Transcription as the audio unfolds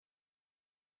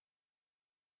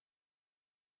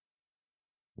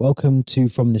Welcome to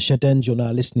From the Shed End. You're now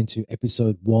listening to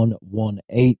episode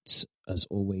 118. As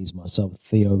always, myself,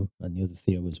 Theo, and the other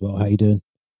Theo as well. How you doing?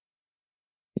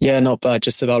 Yeah, not bad.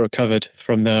 Just about recovered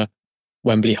from the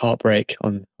Wembley heartbreak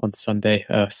on Sunday.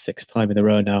 Sixth time in a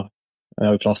row now.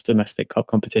 We've lost domestic cup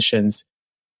competitions.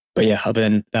 But yeah, other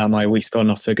than that, my week's gone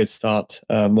off to a good start.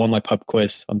 Won my pub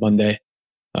quiz on Monday.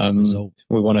 Result.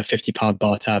 We won a £50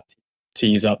 bar tab to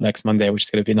use up next Monday, which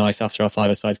is going to be nice after our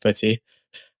five-a-side footy.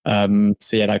 So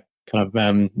yeah, that kind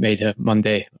of made a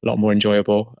Monday a lot more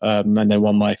enjoyable. And then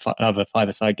won my other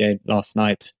five-a-side game last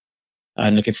night.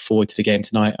 And looking forward to the game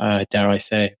tonight, dare I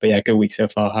say. But yeah, good week so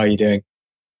far. How are you doing?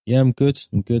 Yeah, I'm good.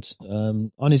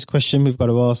 Honest question we've got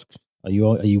to ask: Are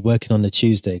you working on the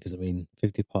Tuesday? Because I mean,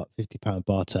 £50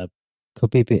 bar tab could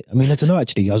be a bit. I mean, I don't know.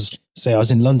 Actually, I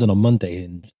was in London on Monday,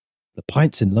 and the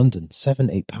pints in London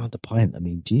 £7-8 a pint. I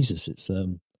mean, Jesus, it's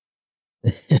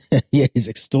yeah, it's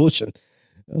extortion.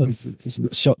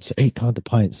 Shots at £8 a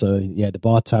pint. So yeah, the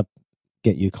bar tab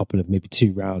get you a couple of maybe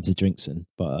 2 rounds of drinks in,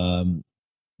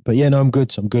 but yeah, no, I'm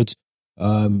good.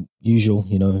 Usual,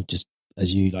 just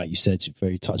as you said, you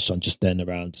very touched on just then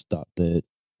around the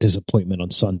disappointment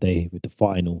on Sunday with the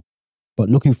final. But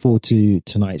looking forward to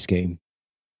tonight's game,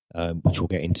 which we'll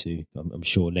get into, I'm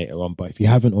sure, later on. But if you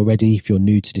haven't already, if you're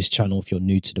new to this channel, if you're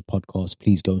new to the podcast,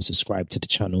 please go and subscribe to the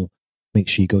channel. Make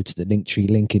sure you go to the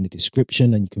Linktree link in the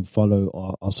description, and you can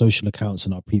follow our social accounts,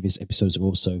 and our previous episodes are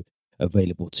also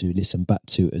available to listen back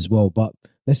to as well. But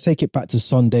let's take it back to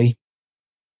Sunday,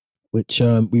 which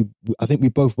I think we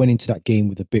both went into that game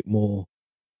with a bit more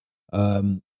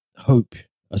hope,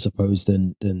 I suppose,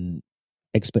 than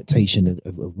expectation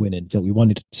of winning. We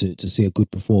wanted to see a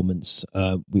good performance.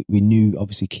 We knew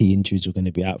obviously key injuries were going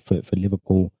to be out for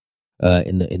Liverpool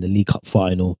in the League Cup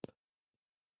final.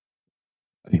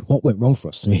 I mean, what went wrong for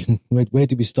us? I mean, where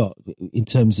did we start in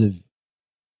terms of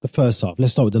the first half?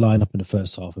 Let's start with the lineup in the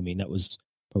first half. I mean, that was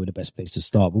probably the best place to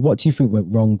start. But what do you think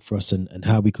went wrong for us, and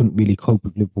how we couldn't really cope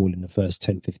with Liverpool in the first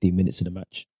 10-15 minutes of the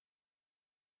match?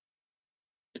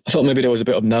 I thought maybe there was a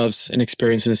bit of nerves and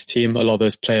experience in this team. A lot of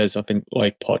those players, I think,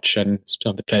 like Poch and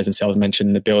some of the players themselves mentioned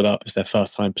in the build-up, it's their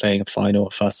first time playing a final,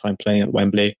 first time playing at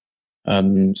Wembley.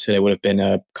 So there would have been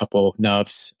a couple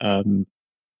nerves. In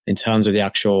terms of the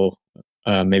actual,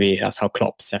 maybe that's how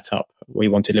Klopp set up. We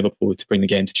wanted Liverpool to bring the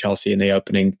game to Chelsea in the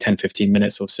opening 10-15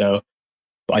 minutes or so.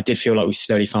 But I did feel like we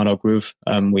slowly found our groove.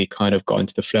 We kind of got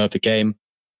into the flow of the game.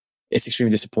 It's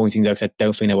extremely disappointing, though, because I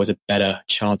don't think there was a better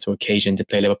chance or occasion to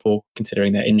play Liverpool,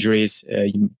 considering their injuries.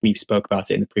 We spoke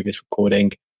about it in the previous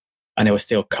recording, and there were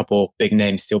still a couple big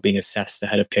names still being assessed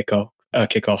ahead of kickoff,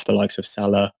 the likes of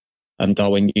Salah,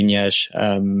 Darwin Nunez,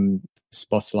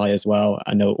 Szoboszlai as well.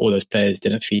 I know all those players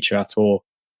didn't feature at all.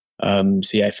 So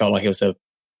yeah, it felt like it was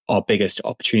our biggest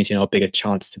opportunity and our biggest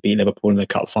chance to beat Liverpool in the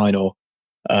cup final.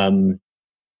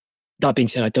 That being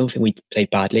said, I don't think we played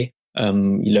badly.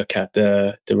 You look at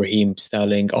the Raheem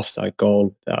Sterling offside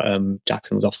goal.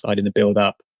 Jackson was offside in the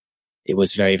build-up. It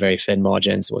was very, very thin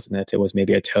margins, wasn't it? It was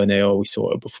maybe a toenail. We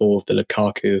saw it before with the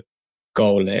Lukaku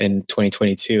goal in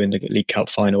 2022 in the League Cup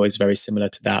final. It's very similar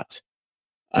to that.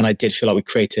 And I did feel like we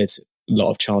created a lot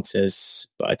of chances,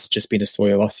 but it's just been a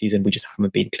story of our season. We just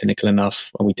haven't been clinical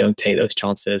enough, and we don't take those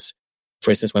chances.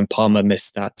 For instance, when Palmer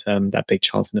missed that big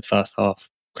chance in the first half,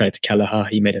 credit to Kelleher,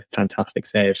 he made a fantastic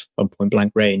save from point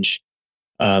blank range.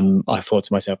 I thought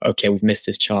to myself, okay, we've missed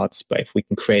this chance, but if we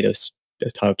can create those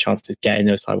type of chances, get in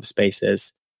those type of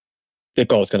spaces, the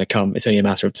goal's going to come. It's only a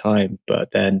matter of time.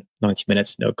 But then 90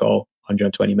 minutes, no goal.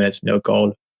 120 minutes, no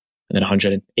goal. And then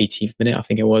 118th minute, I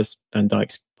think it was, Van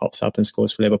Dijk pops up and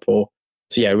scores for Liverpool.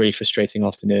 So yeah, really frustrating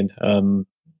afternoon.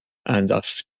 And I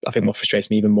think what frustrates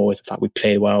me even more is the fact we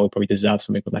played well. We probably deserved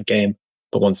something from that game,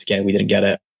 but once again, we didn't get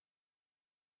it.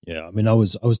 Yeah, I mean, I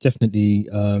was definitely,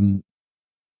 I'm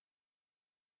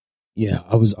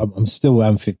still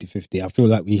 50-50. I feel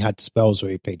like we had spells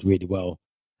where we played really well,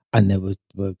 and there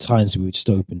were times we were just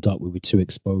opened up, we were too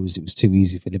exposed. It was too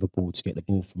easy for Liverpool to get the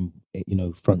ball from,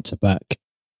 front to back.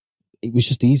 It was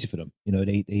just easy for them.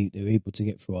 They were able to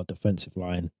get through our defensive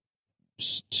line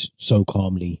so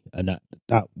calmly, and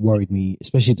that worried me,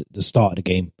 especially at the start of the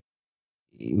game.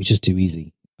 It was just too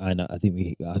easy. And I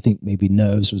think maybe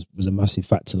nerves was a massive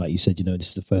factor. Like you said, this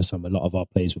is the first time a lot of our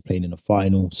players were playing in a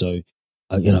final. So,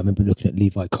 I remember looking at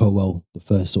Levi Colwell the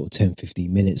first sort of 10-15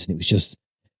 minutes, and it was just,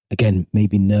 again,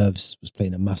 maybe nerves was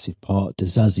playing a massive part.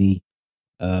 Dizazi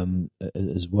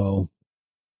as well.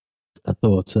 I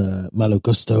thought Malo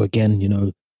Gusto, again,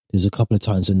 there's a couple of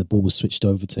times when the ball was switched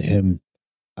over to him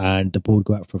and the ball would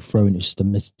go out for a throw, and it was just a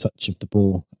missed touch of the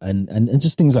ball. And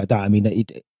just things like that. I mean,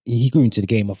 he grew into the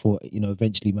game. I thought,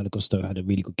 eventually Malo Gusto had a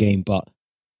really good game, but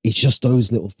it's just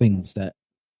those little things that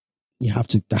they have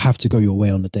to go your way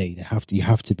on the day. You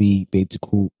have to be able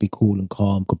to be cool and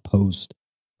calm, composed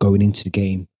going into the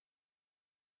game.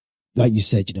 Like you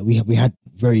said, we had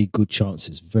very good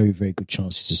chances, very, very good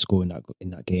chances to score in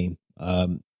that game.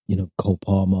 Cole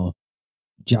Palmer,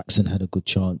 Jackson had a good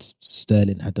chance.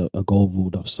 Sterling had a goal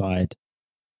ruled offside.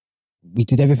 We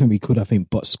did everything we could, I think,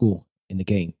 but score in the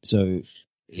game. So,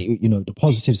 the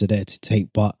positives are there to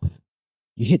take, but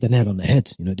you hit the nail on the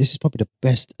head. This is probably the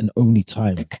best and only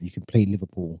time you can play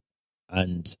Liverpool,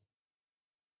 and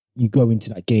you go into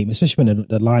that game, especially when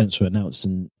the lineups were announced.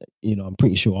 And I'm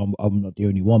pretty sure I'm not the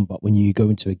only one, but when you go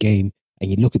into a game and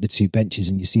you look at the two benches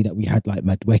and you see that we had like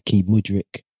Madueke,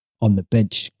 Mudryk on the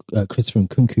bench, Christopher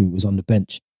Nkunku was on the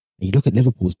bench, and you look at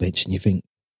Liverpool's bench and you think,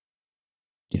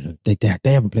 they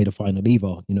haven't played a final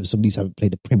either. Some of these haven't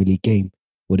played a Premier League game,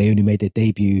 where they only made their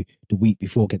debut the week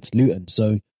before against Luton.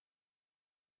 So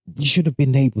you should have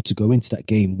been able to go into that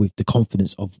game with the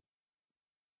confidence of,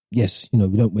 yes, we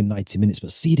don't win 90 minutes, but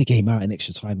see the game out in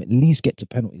extra time, at least get to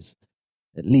penalties,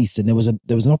 at least. And there was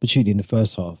an opportunity in the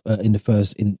first half, in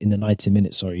the 90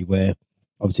 minutes, sorry, where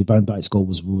obviously Van Dijk's goal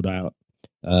was ruled out.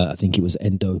 I think it was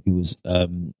Endo who was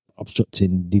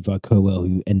obstructing Levi Colwill,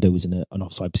 who Endo was in an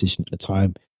offside position at the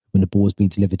time when the ball was being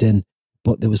delivered in.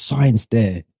 But there were signs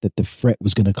there that the threat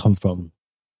was going to come from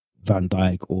Van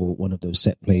Dijk or one of those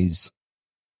set plays.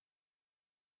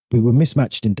 We were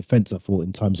mismatched in defence, I thought,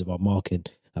 in terms of our marking.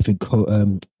 I think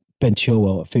Ben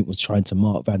Chilwell, was trying to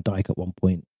mark Van Dijk at one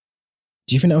point.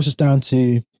 Do you think that was just down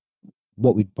to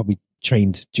what we'd probably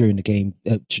trained during the game,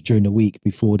 during the week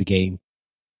before the game?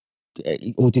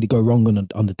 Or did it go wrong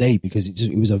on the day? Because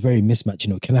it was a very mismatch.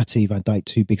 Konaté, Van Dijk,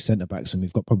 two big centre-backs, and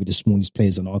we've got probably the smallest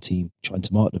players on our team trying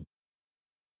to mark them.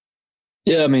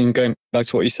 Yeah, I mean, going back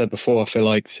to what you said before, I feel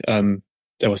like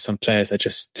there were some players that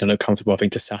just didn't look comfortable. I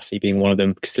think Disasi being one of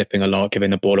them, slipping a lot,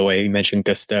 giving the ball away. You mentioned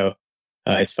Gusto,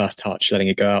 his first touch, letting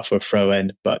it go out for a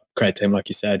throw-in. But credit to him, like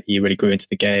you said, he really grew into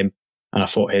the game. And I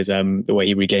thought his the way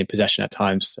he regained possession at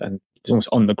times and he was almost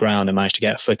on the ground and managed to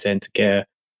get a foot in to get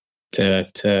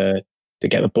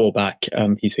the ball back.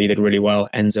 He did really well.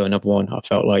 Enzo, another one. I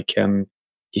felt like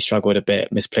he struggled a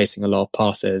bit, misplacing a lot of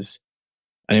passes.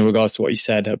 And in regards to what you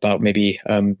said about maybe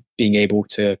being able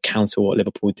to counter what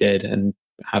Liverpool did and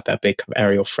have that big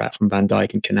aerial threat from Van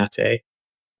Dijk and Konaté,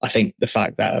 I think the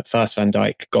fact that first Van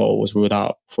Dijk goal was ruled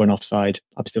out for an offside,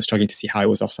 I'm still struggling to see how it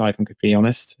was offside, if I'm completely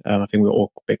honest. I think we were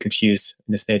all a bit confused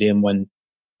in the stadium when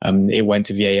it went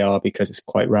to VAR, because it's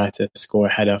quite rare to score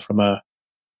a header from I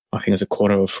think it was a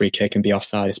corner or a free kick and be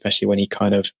offside, especially when he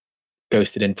kind of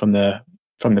ghosted in from the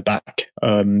back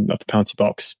of the penalty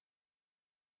box.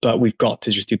 But we've got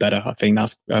to just do better. I think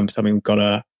that's something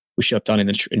we should have done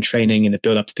in training, in the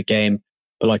build up to the game.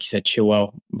 But like you said,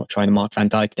 Chilwell trying to mark Van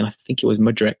Dijk, and I think it was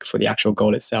Mudryk for the actual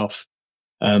goal itself.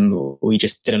 He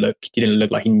just didn't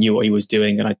look like he knew what he was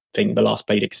doing. And I think the last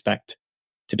play you'd expect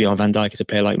to be on Van Dijk is a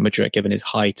player like Mudryk, given his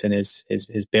height and his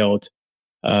build.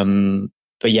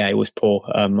 But yeah, it was poor.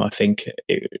 I think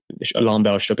alarm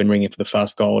bell should have been ringing for the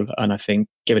first goal. And I think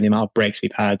given the amount of breaks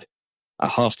we've had at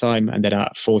halftime and then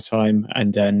at full time,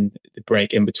 and then the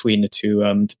break in between the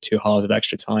two halves of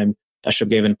extra time, that should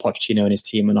have given Pochettino and his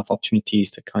team enough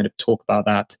opportunities to kind of talk about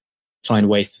that, find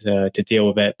ways to deal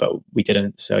with it, but we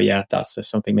didn't. So yeah, that's just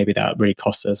something maybe that really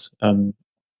cost us on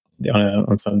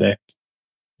Sunday.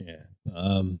 Yeah.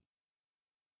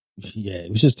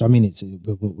 It was just, I mean,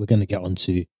 we're going to get on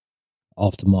to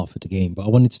aftermath of the game, but I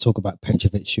wanted to talk about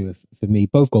Petrovic, who, for me,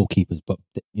 both goalkeepers, but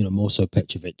more so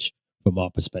Petrovic from our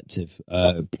perspective,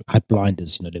 had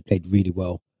blinders. They played really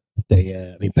well.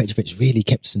 Petrovic really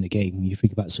kept us in the game. When you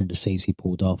think about some of the saves he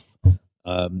pulled off,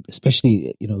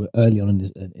 especially early on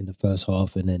in the first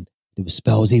half, and then there were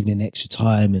spells even in extra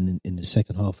time and in the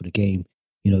second half of the game.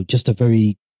 Just a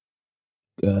very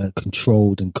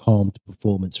controlled and calmed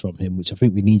performance from him, which I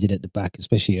think we needed at the back,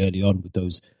 especially early on with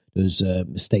those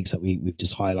mistakes that we've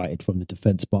just highlighted from the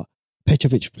defence. But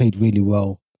Petrovic played really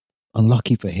well.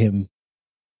 Unlucky for him.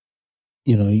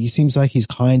 He seems like he's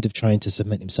kind of trying to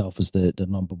cement himself as the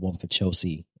number one for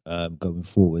Chelsea going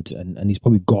forward. And he's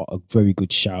probably got a very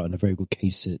good shout and a very good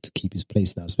case to keep his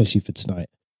place now, especially for tonight.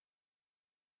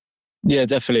 Yeah,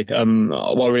 definitely.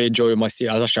 What I really enjoyed with my seat,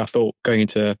 I thought going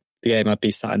into the game, I'd be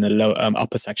sat in the low,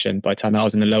 upper section. By the time I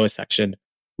was in the lower section,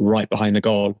 right behind the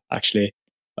goal, actually.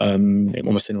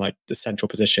 Almost in like the central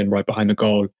position, right behind the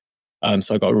goal.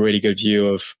 So I got a really good view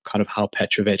of kind of how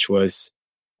Petrovic was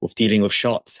with dealing with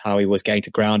shots, how he was getting to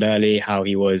ground early, how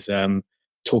he was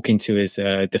talking to his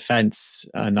defence.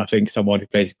 And I think someone who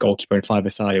plays goalkeeper in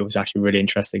five-a-side, it was actually really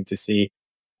interesting to see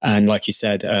And like you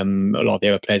said, a lot of the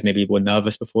other players maybe were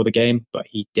nervous before the game, but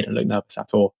he didn't look nervous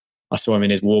at all. I saw him in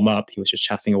his warm up. He was just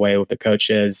chatting away with the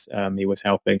coaches. He was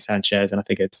helping Sanchez, and I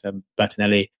think it's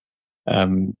Bertinelli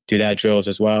do their drills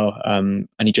as well. And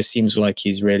he just seems like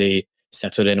he's really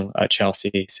settled in at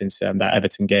Chelsea since that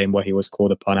Everton game where he was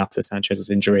called upon after Sanchez's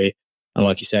injury. And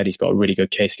like you said, he's got a really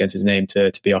good case against his name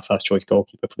to be our first choice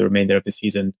goalkeeper for the remainder of the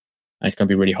season. And it's going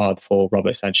to be really hard for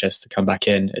Robert Sanchez to come back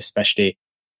in, especially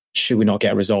should we not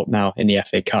get a result now in the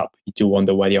FA Cup. You do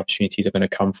wonder where the opportunities are going to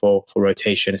come for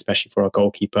rotation, especially for our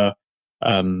goalkeeper. It's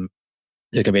going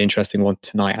to be an interesting one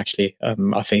tonight, actually.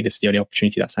 I think this is the only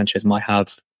opportunity that Sanchez might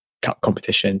have cup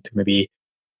competition to maybe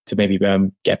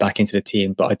get back into the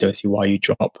team, but I don't see why you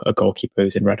drop a goalkeeper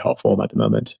who's in red hot form at the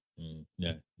moment.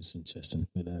 Yeah, it's interesting.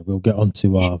 We'll get on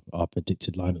to our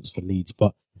predicted lineups for Leeds,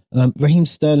 but Raheem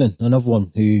Sterling, another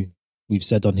one who we've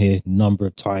said on here a number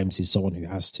of times, is someone who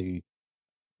has to,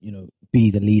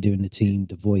 be the leader in the team,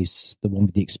 the voice, the one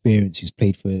with the experience. He's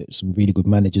played for some really good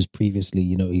managers previously.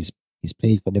 He's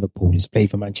played for Liverpool. He's played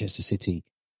for Manchester City.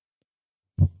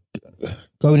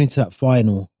 Going into that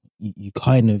final, you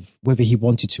kind of, whether he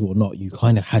wanted to or not, you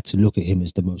kind of had to look at him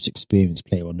as the most experienced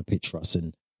player on the pitch for us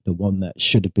and the one that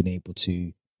should have been able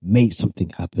to make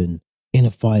something happen in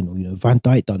a final. Van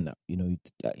Dijk done that.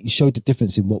 He showed the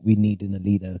difference in what we need in a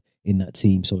leader in that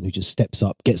team, someone who just steps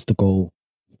up, gets the goal,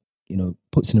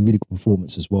 puts in a really good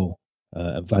performance as well.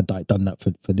 And Van Dijk done that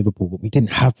for Liverpool, but we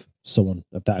didn't have someone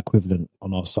of that equivalent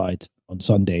on our side on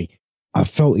Sunday. I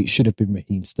felt it should have been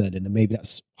Raheem Sterling, and maybe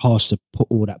that's harsh to put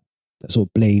all that sort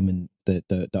of blame and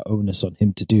the onus on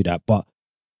him to do that. But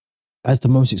as the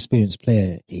most experienced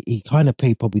player, he kind of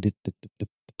played probably the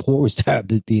poorest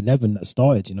out of the 11 that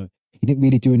started. He didn't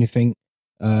really do anything.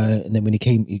 And then when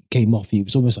he came off, he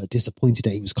was almost like disappointed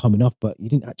that he was coming off, but he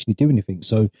didn't actually do anything.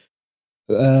 So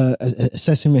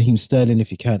assessing Raheem Sterling,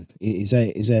 if you can, is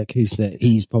there a case that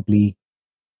he's probably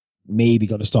maybe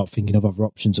got to start thinking of other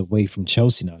options away from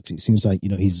Chelsea now? Because it seems like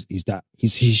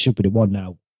he should be the one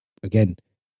now, again,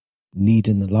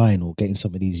 leading the line or getting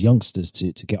some of these youngsters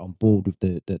to get on board with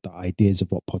the ideas of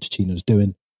what Pochettino's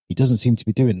doing. He doesn't seem to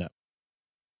be doing that.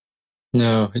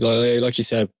 No, like you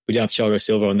said, we didn't have Thiago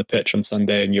Silva on the pitch on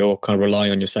Sunday, and you're kind of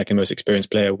relying on your second most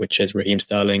experienced player, which is Raheem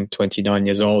Sterling, 29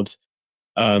 years old.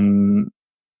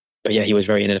 But yeah, he was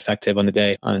very ineffective on the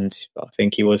day, and I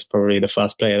think he was probably the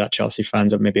first player that Chelsea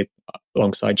fans, maybe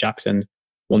alongside Jackson,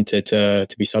 wanted to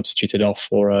be substituted off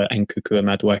for Nkuku and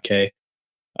Madueke.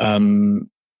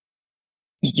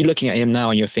 You're looking at him now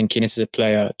and you're thinking, this is a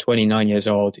player, 29 years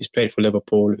old, who's played for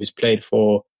Liverpool, who's played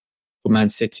for Man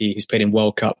City, who's played in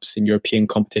World Cups, in European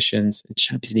competitions, and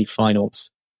Champions League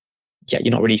finals. Yeah,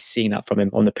 you're not really seeing that from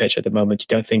him on the pitch at the moment. You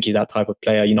don't think he's that type of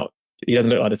player. He doesn't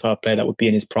look like the type of player that would be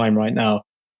in his prime right now.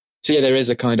 So yeah, there is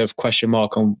a kind of question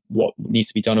mark on what needs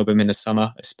to be done with him in the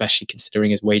summer, especially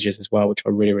considering his wages as well, which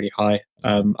are really, really high.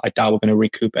 I doubt we're going to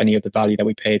recoup any of the value that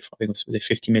we paid for, I think was it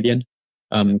 50 million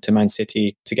to Man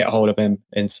City to get a hold of him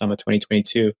in summer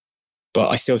 2022. But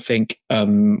I still think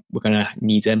we're going to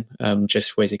need him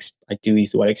just for his, I do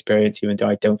use the word experience, even though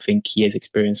I don't think he is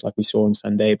experienced like we saw on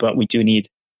Sunday. But we do need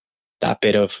that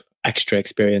bit of extra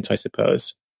experience, I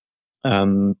suppose.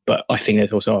 But I think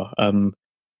there's also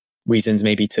reasons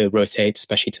maybe to rotate,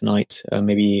 especially tonight.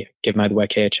 Maybe give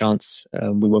Madueke a chance.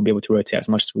 We won't be able to rotate as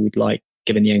much as we would like,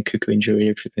 given the Nkuku injury,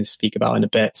 which we're going to speak about in a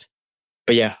bit.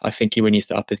 But yeah, I think he really needs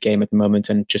to up his game at the moment,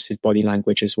 and just his body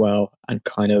language as well, and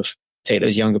kind of take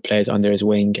those younger players under his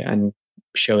wing and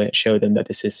show them that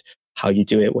this is how you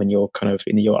do it when you're kind of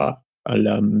in your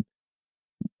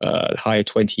higher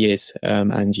 20 years,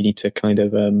 and you need to kind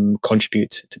of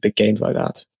contribute to big games like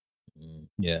that.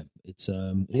 Yeah, it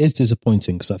is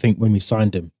disappointing, because I think when we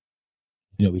signed him,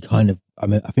 we kind of, I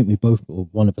think we both, or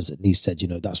one of us at least, said,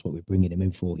 that's what we're bringing him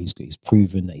in for. He's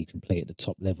proven that he can play at the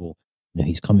top level.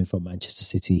 He's coming from Manchester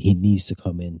City. He needs to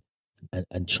come in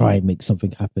and try and make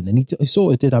something happen. And he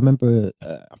sort of did. I remember,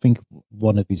 I think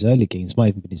one of his early games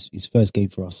might have been his first game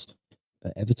for us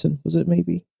at Everton, was it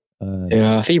maybe?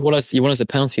 Yeah, I think he won us the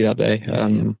penalty that day.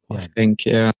 I think,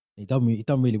 yeah. He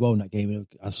done really well in that game.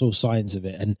 I saw signs of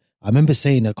it. And I remember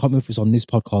saying, I can't remember if it was on this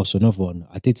podcast or another one,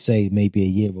 I did say maybe a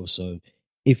year or so,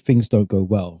 if things don't go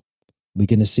well, we're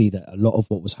going to see that a lot of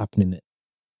what was happening at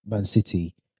Man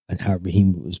City and how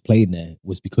Raheem was playing there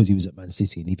was because he was at Man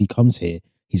City. And if he comes here,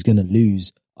 he's going to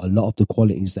lose a lot of the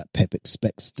qualities that Pep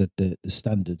expects, that the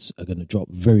standards are going to drop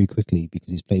very quickly,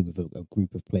 because he's played with a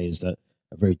group of players that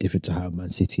are very different to how Man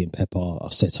City and Pep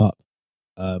are set up.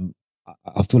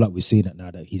 I feel like we're seeing that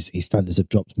now, that his standards have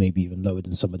dropped maybe even lower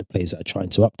than some of the players that are trying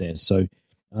to up there. So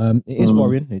It is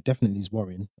worrying. It definitely is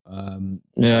worrying.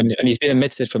 Yeah, and he's been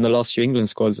omitted from the last few England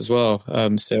squads as well.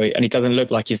 And he doesn't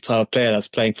look like he's the type of player that's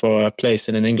playing for a place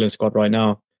in an England squad right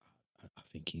now. I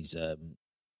think he's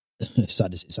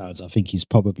sad as it sounds. I think he's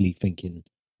probably thinking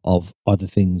of other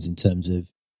things in terms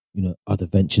of other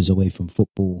ventures away from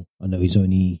football. I know he's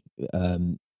only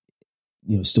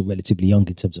still relatively young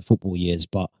in terms of football years,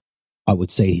 but I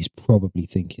would say he's probably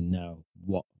thinking now,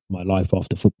 what my life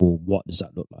after football, what does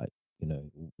that look like?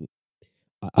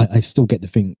 I still get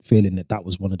the feeling that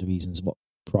was one of the reasons what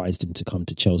prized him to come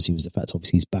to Chelsea was the fact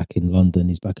obviously he's back in London,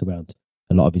 he's back around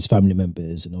a lot of his family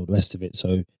members and all the rest of it.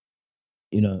 So,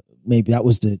 maybe that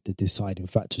was the deciding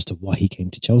factor as to why he came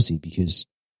to Chelsea, because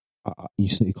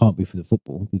you can't be for the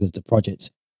football, because the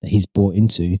project that he's bought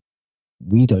into,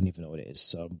 we don't even know what it is.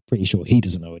 So I'm pretty sure he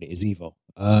doesn't know what it is either.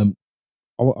 I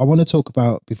want to talk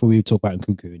about, before we talk about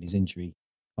Nkunku and his injury,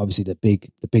 obviously the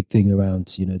big thing around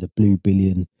the blue £1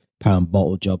 billion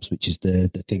bottle jobs, which is the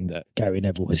thing that Gary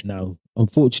Neville has now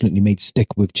unfortunately made stick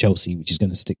with Chelsea, which is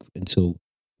going to stick until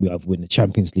we either win the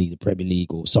Champions League, the Premier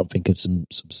League, or something of some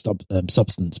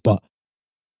substance. But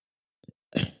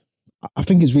I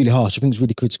think it's really harsh. I think it's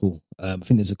really critical. I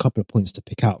think there's a couple of points to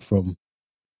pick out from,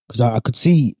 because I could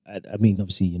see. I mean,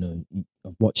 obviously,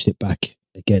 I've watched it back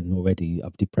again already.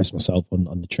 I've depressed myself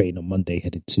on the train on Monday,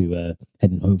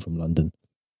 heading home from London.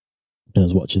 And I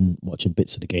was watching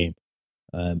bits of the game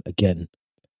again,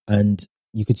 and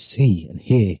you could see and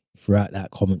hear throughout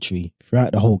that commentary,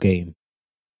 throughout the whole game.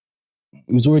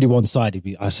 It was already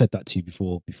one-sided. I said that to you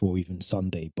before even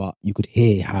Sunday, but you could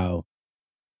hear how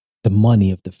the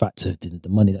money of the factor, the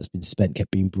money that's been spent,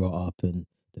 kept being brought up, and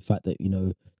the fact that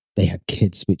they had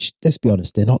kids, which, let's be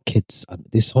honest, they're not kids.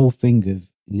 This whole thing of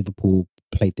Liverpool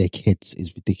played their kids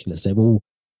is ridiculous. They're all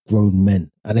grown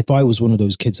men, and if I was one of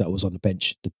those kids that was on the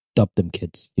bench, to dub them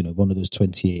kids, one of those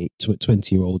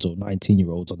 20-year-olds or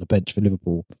 19-year-olds on the bench for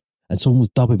Liverpool, and someone was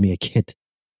dubbing me a kid,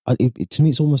 to me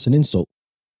it's almost an insult,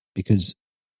 because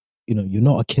you're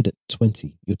not a kid at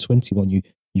 20. You're 21.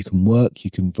 You can work, you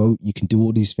can vote, you can do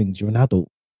all these things. You're an adult.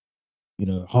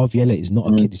 Harvey Elliott is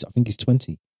not a kid. I think he's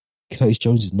 20. Curtis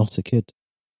Jones is not a kid.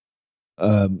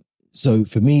 So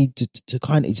for me, to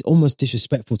kind of, it's almost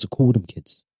disrespectful to call them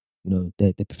kids.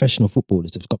 They're professional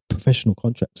footballers. They've got professional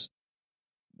contracts.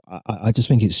 I just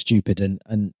think it's stupid.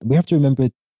 And we have to remember,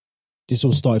 this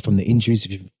all started from the injuries.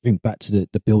 If you think back to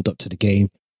the build up to the game,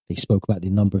 they spoke about the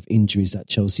number of injuries that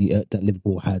that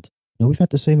Liverpool had. We've had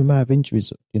the same amount of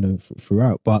injuries,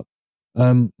 throughout. But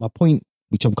my point,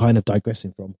 which I'm kind of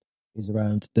digressing from, is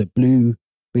around the blue £1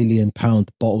 billion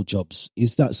bottle jobs.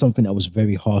 Is that something that was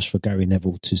very harsh for Gary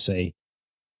Neville to say,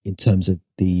 in terms of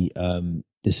the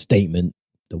statement,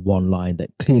 the one line that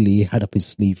clearly he had up his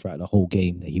sleeve throughout the whole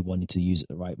game that he wanted to use at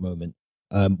the right moment?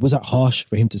 Was that harsh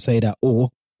for him to say that, or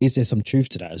is there some truth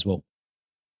to that as well?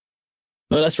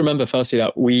 Well, let's remember firstly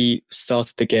that we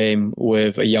started the game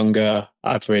with a younger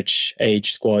average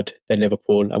age squad than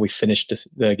Liverpool, and we finished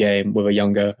the game with a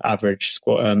younger average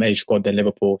age squad than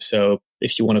Liverpool. So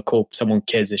if you want to call someone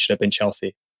kids, it should have been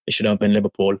Chelsea. It should have been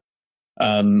Liverpool.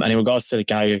 And in regards to the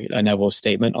Gary Neville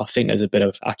statement, I think there's a bit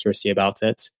of accuracy about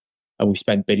it. And we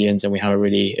spent billions and we haven't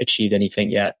really achieved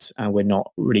anything yet, and we're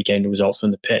not really getting the results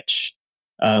on the pitch.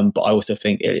 But I also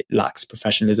think it lacks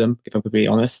professionalism, if I'm completely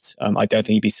honest. I don't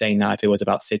think he'd be saying that if it was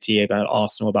about City, about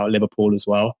Arsenal, about Liverpool as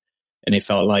well. And it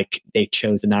felt like they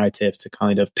chose the narrative to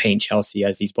kind of paint Chelsea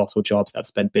as these bottle jobs that have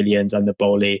spent billions under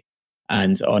Bowley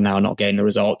and are now not getting the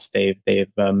results.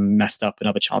 They've messed up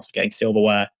another chance of getting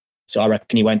silverware. So I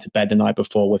reckon he went to bed the night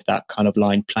before with that kind of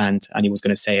line planned, and he was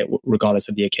going to say it regardless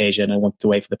of the occasion, and wanted to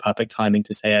wait for the perfect timing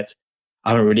to say it.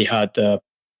 I haven't really heard the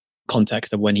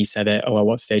context of when he said it or at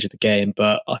what stage of the game,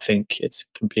 but I think it's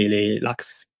completely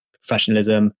lacks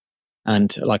professionalism.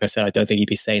 And like I said, I don't think he'd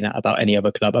be saying that about any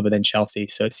other club other than Chelsea.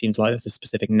 So it seems like there's a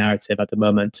specific narrative at the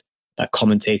moment that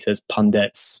commentators,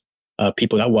 pundits,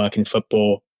 people that work in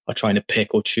football are trying to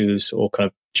pick or choose, or kind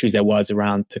of choose their words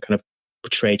around to kind of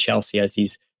portray Chelsea as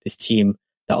this team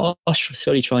that are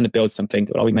slowly trying to build something.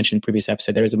 Like we mentioned in the previous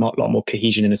episode, there is a lot more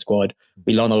cohesion in the squad.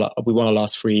 We won our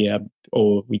last three,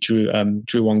 or we drew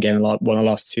one game and won our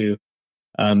last two.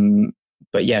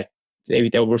 But yeah,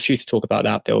 they'll refuse to talk about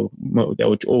that. They'll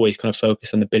always kind of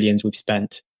focus on the billions we've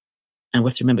spent. And we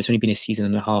have to remember, it's only been a season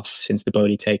and a half since the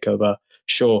Bowley takeover.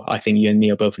 Sure, I think you and me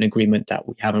are both in agreement that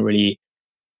we're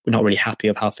not really happy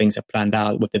of how things are planned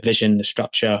out with the vision, the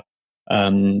structure,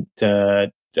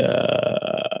 the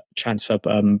transfer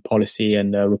policy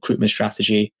and the recruitment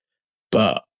strategy.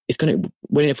 But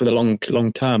we're in it for the long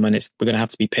term, and we're going to have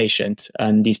to be patient.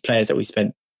 And these players that we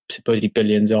spent supposedly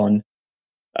billions on,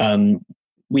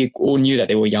 we all knew that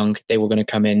they were young. They were going to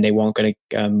come in. They weren't going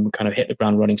to kind of hit the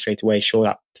ground running straight away. Sure,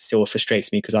 that still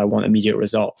frustrates me because I want immediate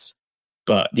results.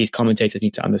 But these commentators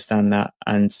need to understand that.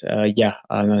 And I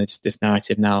know this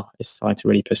narrative now is starting to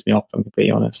really piss me off, if I'm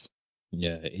completely honest.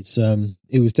 Yeah,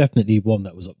 it was definitely one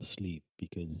that was up the sleeve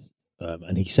because,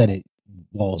 and he said it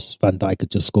whilst Van Dijk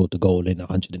had just scored the goal in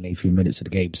 183 minutes of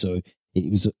the game. So it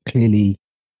was clearly,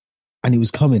 and it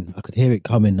was coming. I could hear it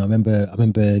coming. I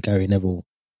remember Gary Neville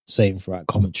saying throughout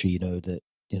commentary, that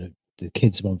the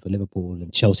kids run for Liverpool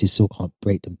and Chelsea still can't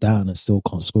break them down and still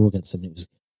can't score against them.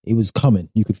 It was coming.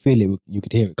 You could feel it. You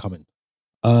could hear it coming.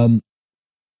 I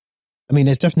mean,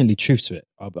 there's definitely truth to it.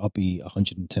 I'll be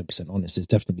 110% honest. There's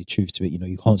definitely truth to it.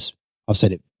 You can't. I've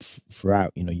said it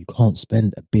throughout. You can't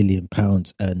spend £1 billion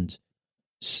and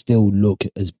still look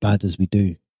as bad as we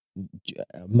do.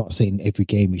 I'm not saying every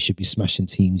game we should be smashing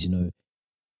teams,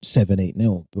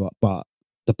 7-8-0, but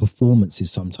the performances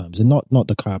sometimes, and not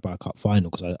the Carabao Cup final,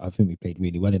 because I think we played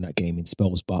really well in that game in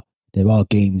spells, but there are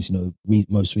games,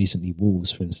 most recently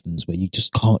Wolves, for instance, where you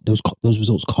just can't, those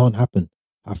results can't happen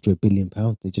after £1 billion.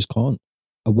 They just can't.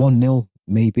 A 1-0,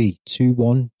 maybe.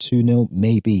 2-1, 2-0,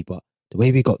 maybe, but the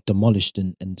way we got demolished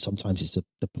and sometimes it's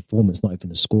the performance, not even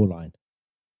the scoreline.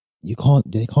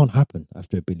 They can't happen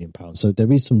after £1 billion. So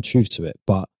there is some truth to it,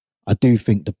 but I do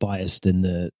think the bias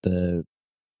and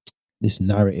this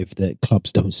narrative that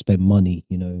clubs don't spend money,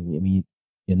 I mean,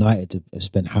 United have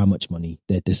spent how much money?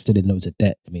 They're still in loads of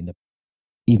debt. I mean,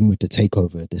 even with the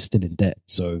takeover, they're still in debt.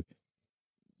 So,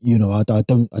 I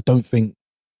don't think,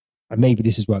 and maybe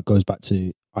this is where it goes back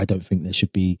to, I don't think there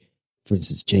should be, for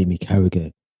instance, Jamie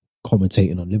Carragher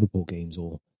commentating on Liverpool games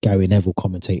or Gary Neville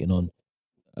commentating on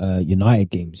United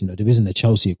games. There isn't a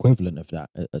Chelsea equivalent of that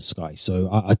at Sky. So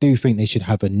I do think they should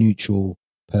have a neutral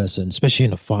person, especially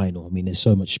in a final. I mean, there's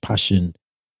so much passion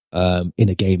in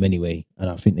a game anyway, and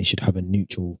I think they should have a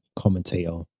neutral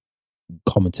commentator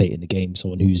commentating the game,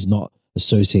 someone who's not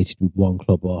associated with one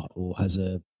club or has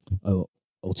a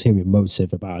ulterior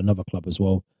motive about another club as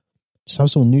well. Just have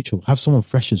someone neutral, have someone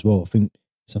fresh as well. I think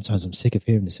sometimes I'm sick of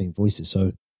hearing the same voices.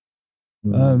 So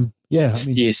yeah, I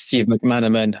mean, Steve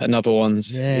McManaman, another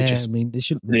ones. Yeah, I mean, they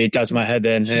shouldn't. Really does my head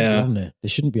in. Be on there. They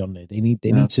shouldn't be on there. They need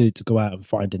to go out and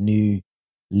find a new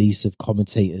lease of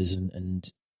commentators and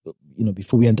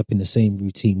before we end up in the same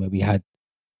routine where we had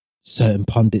certain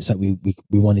pundits that we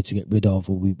wanted to get rid of,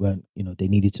 or we weren't, they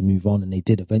needed to move on, and they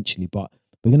did eventually. But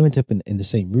we're going to end up in the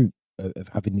same route of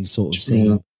having these sort of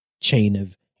same chain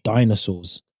of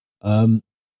dinosaurs.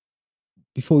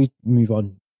 Before we move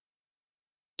on,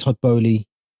 Todd Bowley,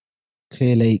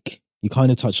 Clear Lake, you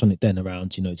kind of touched on it then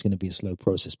around, it's going to be a slow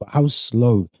process, but how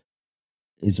slow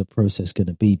is a process going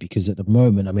to be? Because at the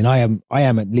moment, I mean, I am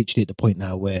literally at the point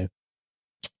now where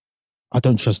I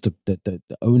don't trust the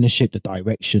ownership, the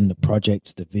direction, the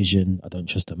projects, the vision. I don't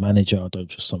trust the manager. I don't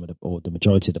trust the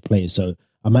majority of the players. So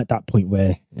I'm at that point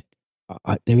where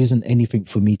there isn't anything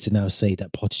for me to now say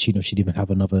that Pochettino should even have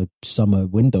another summer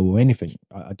window or anything.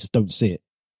 I just don't see it.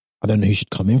 I don't know who should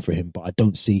come in for him, but I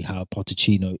don't see how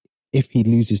Pochettino, if he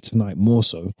loses tonight more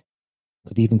so,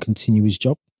 could even continue his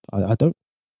job. I don't.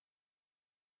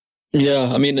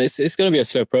 Yeah, I mean, it's going to be a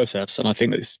slow process. And I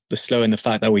think it's the slow in the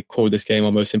fact that we called this game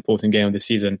our most important game of the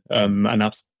season. And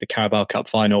that's the Carabao Cup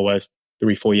final, whereas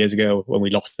 3-4 years ago when we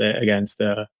lost it against,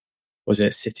 was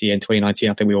it City in 2019?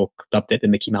 I think we all dubbed it the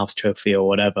Mickey Mouse Trophy or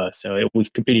whatever. So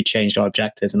we've completely changed our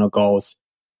objectives and our goals.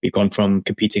 We've gone from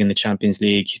competing in the Champions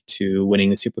League to winning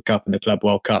the Super Cup and the Club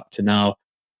World Cup to now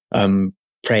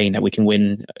praying that we can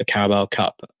win a Carabao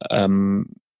Cup.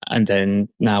 And then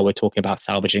now we're talking about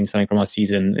salvaging something from our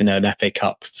season in an FA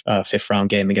Cup fifth round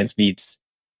game against Leeds.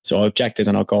 So our objectives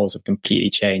and our goals have completely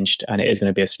changed, and it is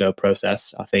going to be a slow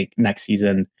process. I think next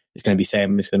season is going to be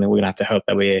same. We're going to have to hope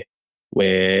that we're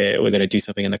going to do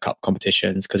something in the cup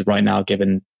competitions, because right now,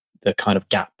 given the kind of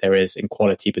gap there is in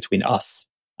quality between us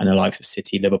and the likes of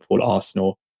City, Liverpool,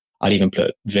 Arsenal, I'd even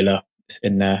put Villa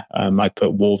in there. I'd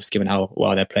put Wolves, given how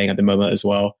well they're playing at the moment as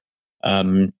well.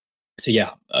 So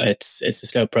yeah, it's a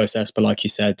slow process, but like you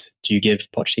said, do you give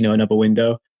Pochettino another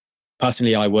window?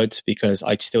 Personally, I would, because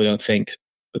I still don't think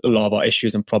a lot of our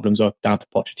issues and problems are down to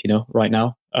Pochettino right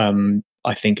now.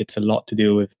 I think it's a lot to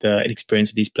do with the inexperience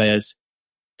of these players,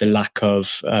 the lack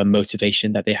of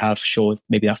motivation that they have. Sure,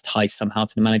 maybe that's tied somehow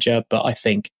to the manager, but I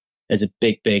think there's a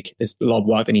lot of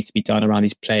work that needs to be done around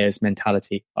these players'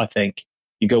 mentality. I think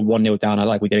you go 1-0 down,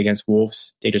 like we did against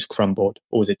Wolves, they just crumbled.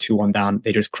 Or was it 2-1 down?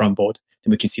 They just crumbled. Then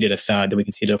we conceded a third, then we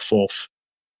conceded a fourth.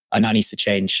 And that needs to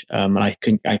change. And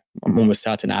I'm almost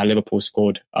certain that Liverpool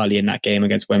scored early in that game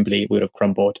against Wembley, we would have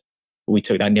crumbled. We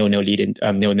took that 0-0 lead,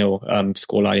 0-0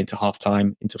 scoreline into half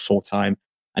time, into full time.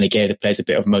 and it gave the players a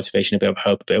bit of motivation, a bit of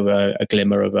hope, a bit of a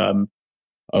glimmer of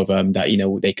that, you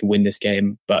know, they can win this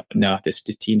game. But no, this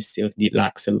team still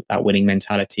lacks that winning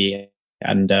mentality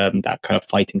and that kind of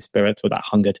fighting spirit or that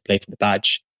hunger to play for the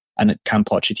badge. And can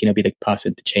Pochettino be the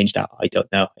person to change that? I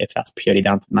don't know if that's purely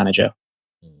down to the manager.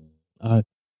 I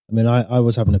mean, I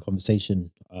was having a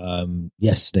conversation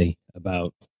yesterday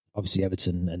about obviously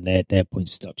Everton and their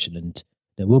points deduction, and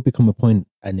there will become a point,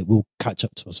 and it will catch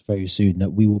up to us very soon,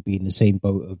 that we will be in the same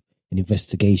boat of an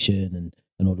investigation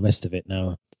and all the rest of it.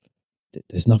 Now,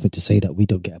 there's nothing to say that we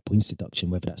don't get a points deduction,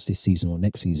 whether that's this season or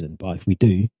next season. But if we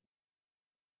do,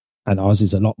 and ours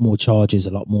is a lot more charges,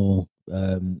 a lot more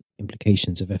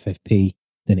implications of FFP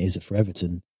than it is for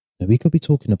Everton, then we could be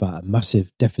talking about a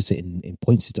massive deficit in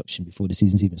points deduction before the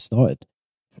season's even started.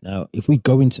 Now, if we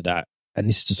go into that, and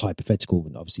this is just hypothetical,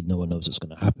 and obviously no one knows what's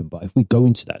going to happen, but if we go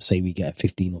into that, say we get a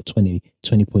 15 or 20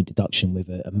 point deduction with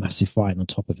a massive fine on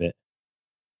top of it,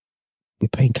 we're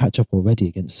playing catch up already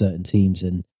against certain teams.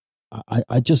 And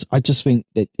I just think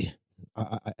that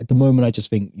at the moment, I just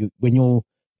think when you're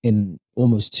in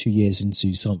almost 2 years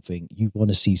into something, you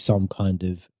want to see some kind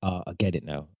of, I get it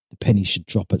now. The penny should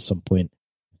drop at some point.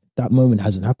 That moment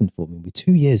hasn't happened for me. We're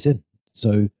 2 years in.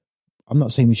 So I'm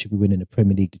not saying we should be winning the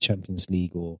Premier League, the Champions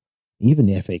League, or even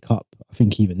the FA Cup. I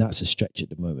think even that's a stretch at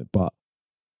the moment. But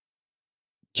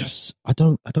just, I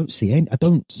don't see any, I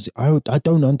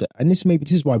don't under, and this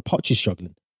is why Poch is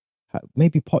struggling.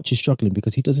 Maybe Poch is struggling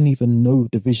because he doesn't even know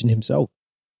division himself.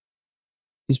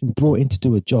 He's been brought in to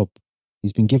do a job.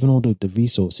 He's been given all the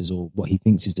resources, or what he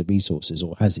thinks is the resources,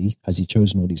 or has he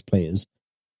chosen all these players?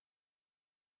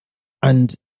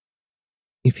 And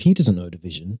if he doesn't know the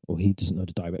vision, or he doesn't know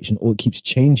the direction, or it keeps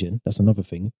changing, that's another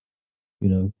thing. You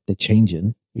know, they're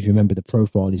changing. If you remember, the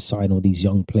profile is sign all these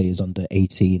young players under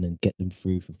 18 and get them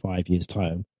through for 5 years'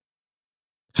 time.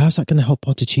 How's that going to help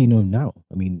Pochettino now?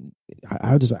 I mean,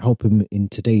 how does that help him in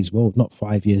today's world? Not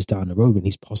 5 years down the road when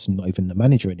he's possibly not even the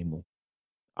manager anymore.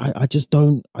 I just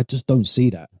don't see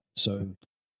that. So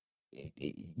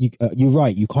you're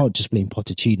right. You can't just blame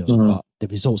Pochettino, but the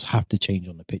results have to change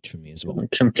on the pitch for me as well.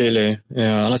 Completely,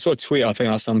 yeah. And I saw a tweet, I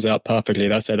think that sums it up perfectly.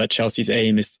 That said that Chelsea's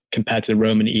aim is, compared to the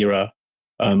Roman era,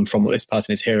 from what this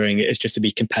person is hearing, is just to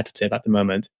be competitive at the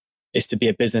moment. It's to be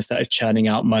a business that is churning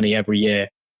out money every year,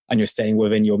 and you're staying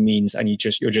within your means, and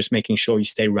you're just making sure you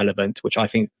stay relevant. Which I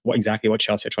think exactly what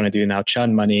Chelsea are trying to do now: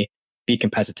 churn money, be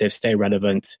competitive, stay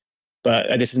relevant.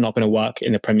 But this is not going to work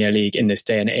in the Premier League in this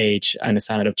day and age and the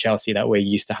standard of Chelsea that we're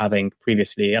used to having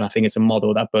previously. And I think it's a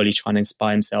model that Bowley's trying to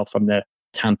inspire himself from the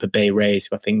Tampa Bay Rays,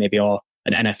 who I think maybe are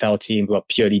an NFL team who are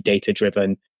purely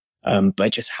data-driven. But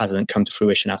it just hasn't come to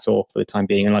fruition at all for the time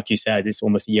being. And like you said, it's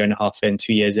almost a year and a half in,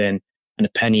 2 years in, and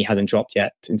a penny hasn't dropped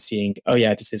yet in seeing, oh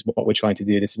yeah, this is what we're trying to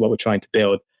do. This is what we're trying to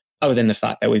build. Other than the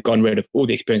fact that we've gotten rid of all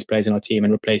the experienced players in our team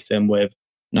and replaced them with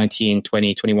 19,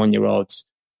 20, 21-year-olds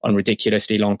on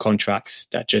ridiculously long contracts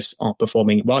that just aren't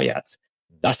performing well yet.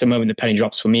 That's the moment the penny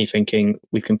drops for me, thinking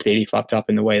we've completely fucked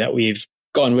up in the way that we've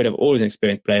gotten rid of all the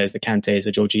experienced players, the Kantes,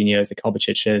 the Jorginhos, the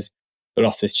Kovacics, the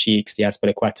Loftus-Cheeks, the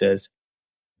Azpilicuetas.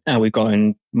 And we've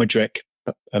gotten Mudryk,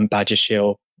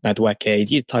 Badiashile, Madueke,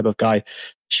 the type of guy.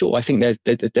 Sure, I think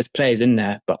there's players in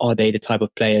there, but are they the type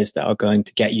of players that are going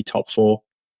to get you top four,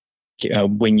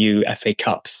 win you FA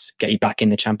Cups, get you back in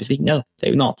the Champions League? No,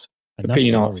 they're not. And that's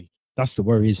the worry. That's the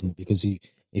worry, isn't it? Because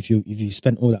if you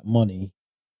spent all that money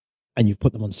and you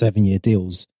put them on 7-year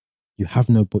deals, you have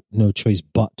no choice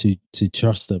but to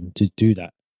trust them to do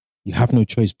that. You have no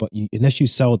choice but unless you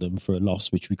sell them for a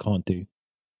loss, which we can't do.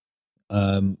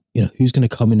 Who's going to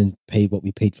come in and pay what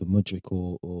we paid for Mudryk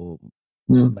or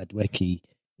Madueke?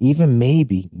 Even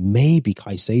maybe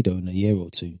Caicedo in a year or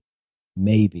two.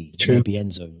 Maybe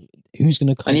Enzo. Who's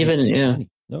going to come? And even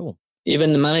no one.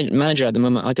 Even the manager at the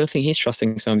moment, I don't think he's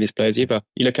trusting some of these players either.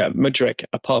 You look at Mudryk,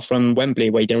 apart from Wembley,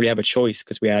 where he didn't really have a choice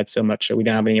because we had so much, we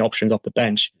didn't have any options off the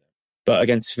bench. But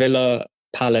against Villa,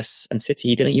 Palace, and City,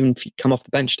 he didn't even come off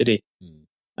the bench, did he?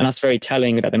 And that's very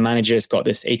telling that the manager's got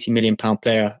this £80 million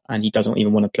player and he doesn't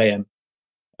even want to play him.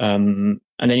 And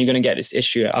then you're going to get this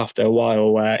issue after a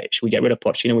while where, should we get rid of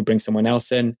Pochettino, we bring someone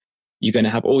else in? You're going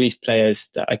to have all these players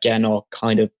that, again, are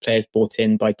kind of players brought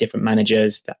in by different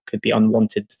managers that could be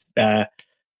unwanted there.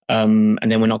 And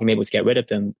then we're not going to be able to get rid of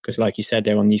them because, like you said,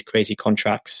 they're on these crazy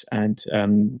contracts and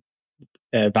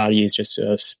their values just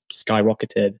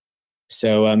skyrocketed.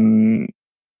 So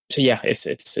yeah,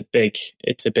 it's a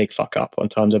big fuck up on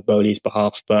terms of Bowley's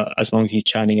behalf. But as long as he's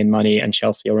churning in money and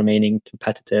Chelsea are remaining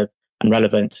competitive and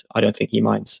relevant, I don't think he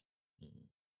minds.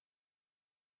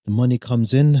 The money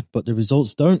comes in, but the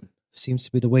results don't. Seems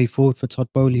to be the way forward for Todd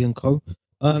Bowley and co.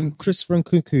 Christopher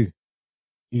Nkunku,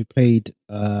 who played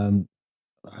from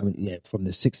the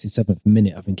 67th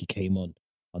minute, I think he came on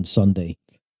Sunday,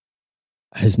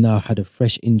 has now had a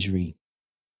fresh injury,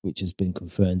 which has been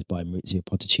confirmed by Maurizio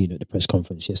Pochettino at the press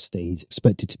conference yesterday. He's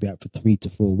expected to be out for 3 to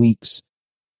 4 weeks.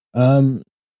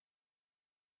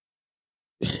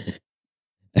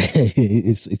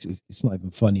 It's not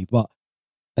even funny, but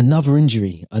another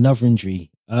injury.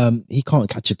 He can't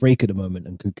catch a break at the moment,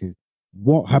 Nkunku.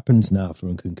 What happens now for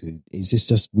Nkunku? Is this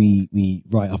just we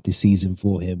write off the season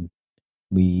for him?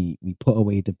 We put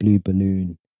away the blue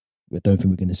balloon. I don't think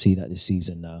we're going to see that this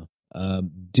season now.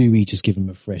 Do we just give him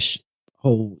a fresh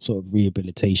whole sort of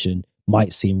rehabilitation?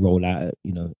 Might see him roll out at,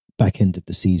 back end of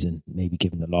the season, maybe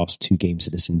give him the last 2 games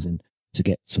of the season to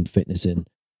get some fitness in,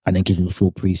 and then give him a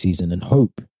full preseason and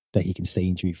hope that he can stay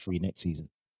injury free next season.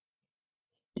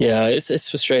 Yeah, it's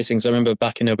frustrating. So I remember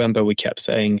back in November, we kept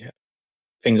saying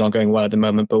things aren't going well at the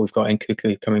moment, but we've got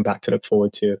Nkunku coming back to look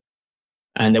forward to.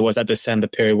 And there was that December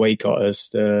period where he got us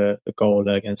the goal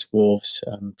against Wolves.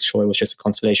 Sure, it was just a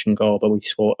consolation goal, but we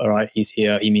thought, all right, he's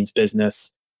here. He means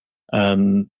business.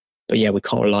 But yeah, we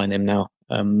can't rely on him now.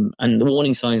 And the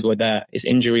warning signs were there. His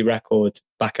injury record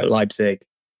back at Leipzig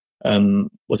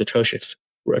was atrocious,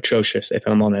 if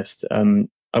I'm honest.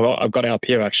 I've got it up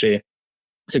here, actually.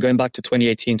 So going back to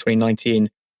 2018, 2019,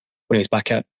 when he was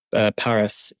back at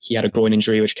Paris, he had a groin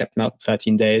injury, which kept him out for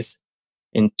 13 days.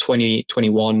 In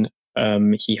 2021,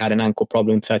 he had an ankle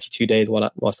problem, 32 days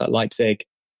whilst at Leipzig.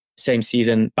 Same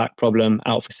season, back problem,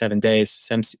 out for 7 days.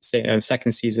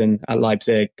 Second season at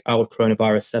Leipzig, out with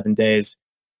coronavirus, 7 days.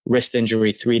 Wrist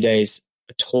injury, 3 days.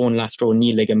 A torn lateral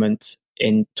knee ligament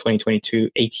in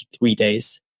 2022, 83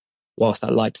 days whilst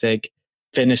at Leipzig.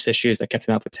 Fitness issues that kept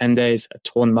him out for 10 days. A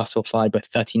torn muscle fiber,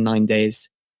 39 days.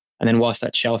 And then whilst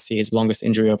at Chelsea, his longest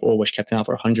injury of all, which kept him out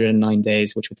for 109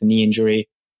 days, which was a knee injury.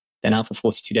 Then out for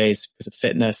 42 days because of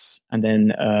fitness. And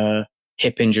then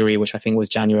hip injury, which I think was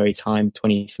January time,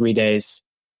 23 days.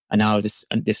 And now this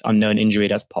unknown injury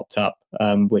that's popped up,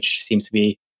 which seems to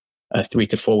be 3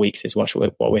 to 4 weeks is what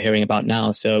we're hearing about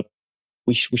now. So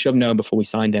we should have known before we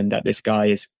signed him that this guy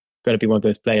is going to be one of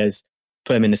those players,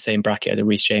 put him in the same bracket as a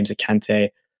Reece James, a Kante,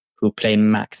 who will play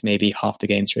max maybe half the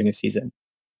games during the season.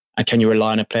 And can you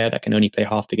rely on a player that can only play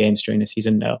half the games during the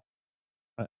season? No.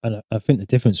 And I think the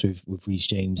difference with Reece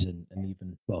James and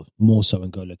even, well, more so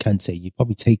N'Golo Kante, you'd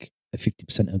probably take a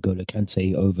 50% N'Golo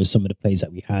Kante over some of the players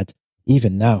that we had.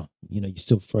 Even now, you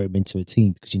still throw him into a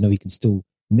team because he can still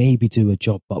maybe do a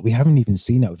job, but we haven't even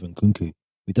seen that with Nkunku.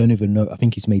 We don't even know. I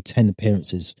think he's made 10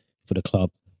 appearances for the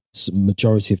club,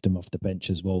 majority of them off the bench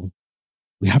as well.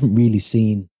 We haven't really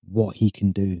seen what he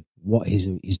can do, what his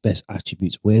best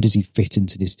attributes, where does he fit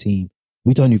into this team?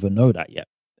 We don't even know that yet.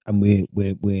 And we're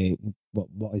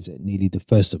what is it? Nearly the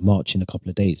 1st of March in a couple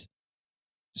of days.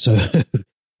 So,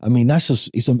 I mean, that's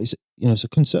just it's a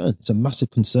concern. It's a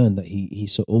massive concern that he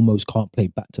almost can't play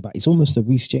back to back. It's almost a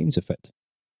Reece James effect.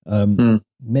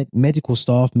 Medical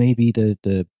staff, maybe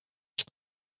the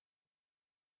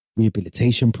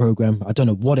rehabilitation program. I don't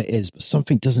know what it is, but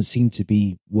something doesn't seem to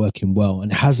be working well,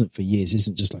 and it hasn't for years. It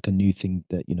isn't just like a new thing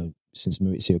that since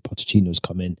Maurizio Pochettino's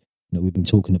come in. We've been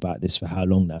talking about this for how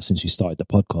long now, since we started the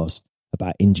podcast,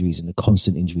 about injuries and the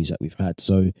constant injuries that we've had.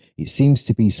 So it seems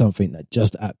to be something that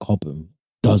just at Cobham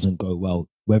doesn't go well,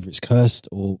 whether it's cursed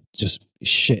or just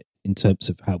shit in terms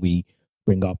of how we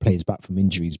bring our players back from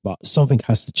injuries. But something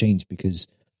has to change because,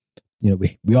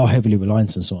 we are heavily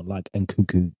reliant on someone like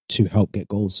Nkunku to help get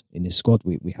goals in this squad.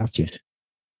 We have to.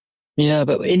 Yeah,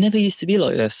 but it never used to be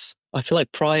like this. I feel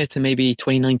like prior to maybe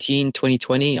 2019,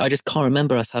 2020, I just can't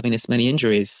remember us having this many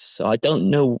injuries. So I don't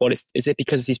know is it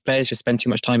because these players just spend too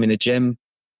much time in the gym,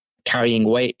 carrying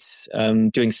weights,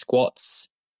 doing squats?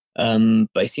 But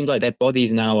it seems like their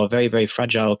bodies now are very, very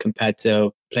fragile compared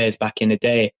to players back in the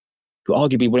day who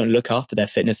arguably wouldn't look after their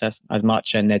fitness as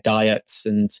much and their diets.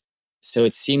 And so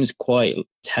it seems quite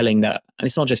telling that, and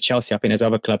it's not just Chelsea, I think there's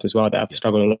other clubs as well that have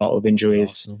struggled a lot with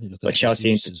injuries. But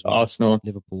Chelsea, well, Arsenal,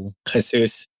 Liverpool,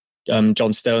 Jesus,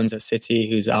 John Stones at City,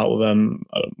 who's out of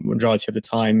majority of the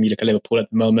time. You look at Liverpool at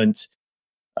the moment.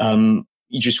 You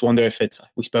just wonder if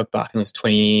we spoke back in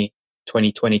 2020,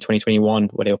 2021,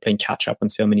 where they were playing catch up on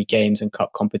so many games and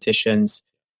cup competitions,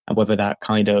 and whether that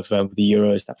kind of the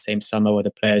Euros that same summer where the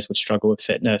players would struggle with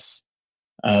fitness.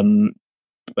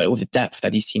 But with the depth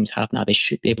that these teams have now, they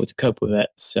should be able to cope with it.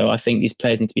 So I think these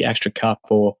players need to be extra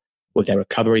careful with their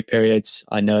recovery periods.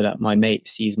 I know that my mate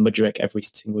sees Mudryk every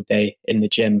single day in the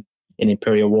gym in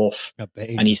Imperial Wharf,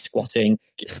 and he's squatting.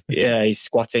 Yeah, he's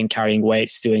squatting, carrying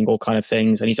weights, doing all kind of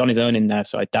things, and he's on his own in there.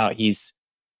 So I doubt he's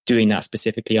doing that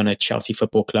specifically on a Chelsea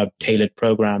Football Club tailored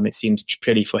program. It seems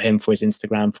purely for him, for his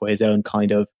Instagram, for his own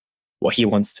kind of what he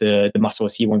wants to, the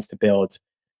muscles he wants to build.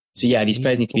 So yeah, these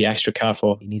players need to be extra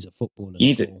careful. He needs a football. He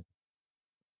needs it.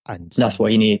 And that's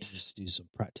what he needs. Just do some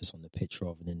practice on the pitch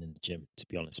rather than in the gym, to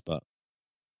be honest. But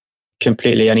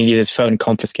completely, and he needs his phone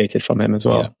confiscated from him as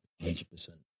well. 100%.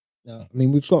 I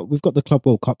mean, we've got the Club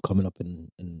World Cup coming up in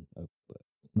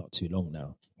not too long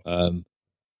now.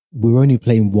 We're only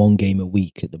playing one game a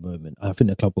week at the moment. I think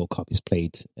the Club World Cup is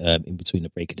played in between the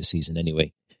break of the season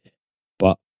anyway.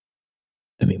 But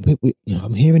I mean,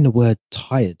 I'm hearing the word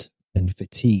tired and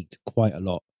fatigued quite a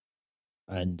lot,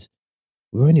 and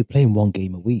we're only playing one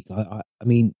game a week. I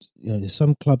mean, there's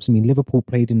some clubs. I mean, Liverpool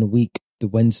played in the week, the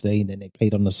Wednesday, and then they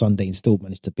played on the Sunday and still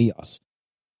managed to beat us.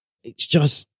 It's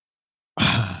just,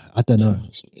 I don't know.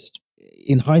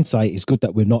 In hindsight, it's good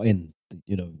that we're not in,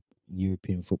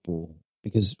 European football,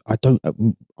 because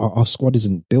our squad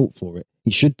isn't built for it.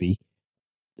 It should be,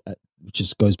 which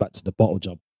just goes back to the bottle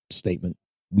job statement.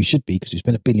 We should be, because we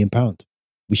spent £1 billion.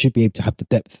 We should be able to have the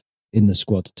depth in the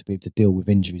squad to be able to deal with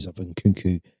injuries other than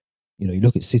Kunku. You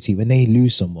look at City, when they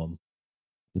lose someone,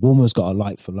 they've almost got a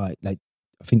like for like. Like,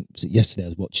 I think yesterday I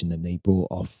was watching them, they brought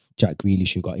off Jack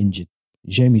Grealish, who got injured.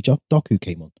 Jeremy Doku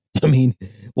came on. I mean,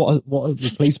 what a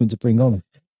replacement to bring on.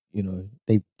 We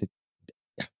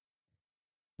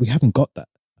haven't got that.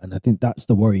 And I think that's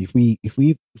the worry. If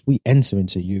we enter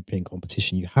into a European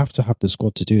competition, you have to have the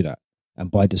squad to do that.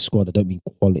 And by the squad, I don't mean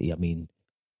quality. I mean,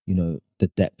 the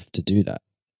depth to do that.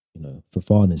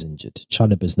 Fofana's injured.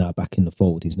 Chalobah's now back in the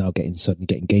fold. He's now certainly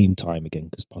getting game time again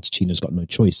because Pochettino's got no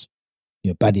choice.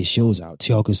 Badia Shield's out.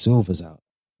 Thiago Silva's out.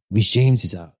 Reece James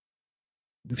is out.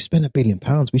 We've spent £1 billion.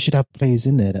 We should have players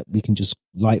in there that we can just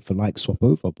like for like swap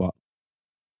over. But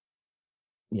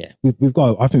yeah, I think we've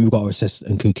got to assess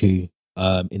Nkunku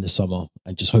in the summer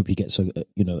and just hope he gets a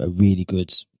really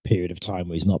good period of time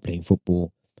where he's not playing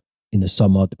football in the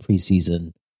summer, the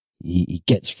pre-season. He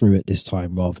gets through it this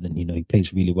time rather than, he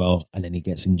plays really well and then he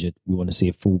gets injured. We want to see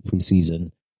a full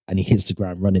pre-season and he hits the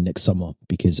ground running next summer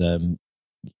because,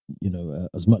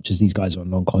 as much as these guys are on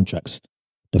long contracts,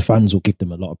 the fans will give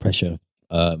them a lot of pressure,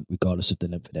 regardless of the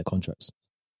length of their contracts.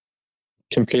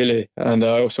 Completely. And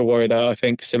I also worry that I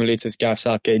think similarly to Gareth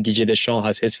Southgate, Didier Deschamps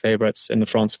has his favourites in the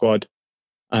France squad.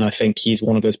 And I think he's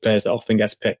one of those players that often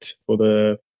gets picked for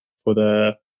the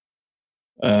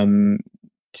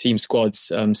team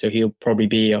squads. So he'll probably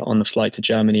be on the flight to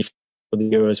Germany for the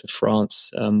Euros with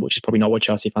France, which is probably not what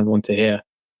Chelsea fans want to hear.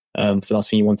 So the last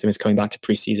thing you want him is coming back to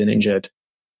pre-season injured.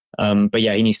 But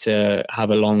yeah, he needs to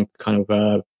have a long kind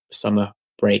of summer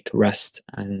break, rest,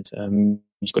 and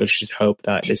you've got to just hope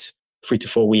that this 3 to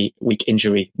 4 week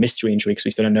mystery injury, because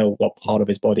we still don't know what part of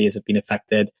his body has been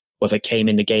affected, whether it came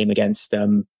in the game against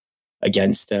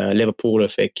Liverpool,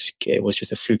 if it was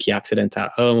just a fluky accident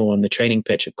at home or on the training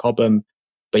pitch at Cobham.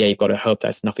 But yeah, you've got to hope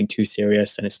that's nothing too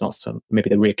serious and it's not maybe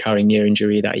the recurring near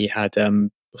injury that he had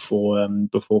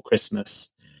before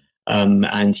Christmas.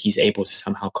 And he's able to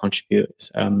somehow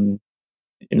contribute in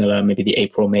maybe the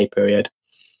April-May period.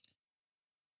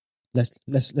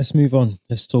 Let's move on.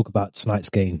 Let's talk about tonight's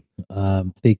game.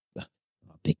 Big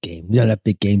game. We don't have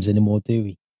big games anymore, do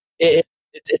we?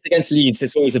 It's against Leeds.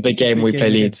 It's always a big game. We play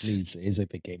Leeds. It is a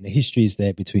big game. The history is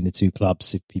there between the two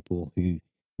clubs. If people who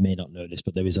may not know this,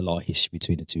 but there is a lot of history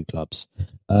between the two clubs.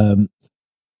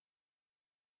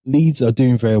 Leeds are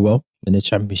doing very well in the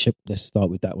Championship. Let's start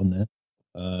with that one there.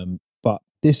 But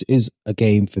this is a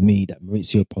game for me that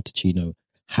Mauricio Pochettino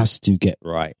has to get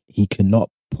right. He cannot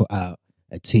put out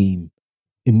a team,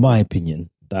 in my opinion,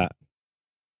 that,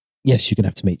 yes, you're going to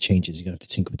have to make changes. You're going to have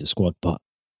to tinker with the squad, but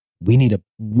we need a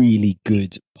really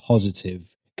good,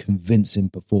 positive, convincing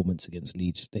performance against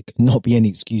Leeds. There cannot be any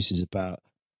excuses about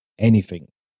anything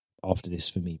after this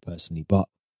for me personally. But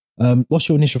what's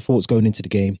your initial thoughts going into the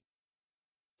game?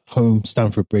 Home,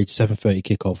 Stamford Bridge, 7:30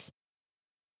 kickoff.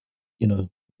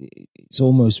 It's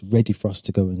almost ready for us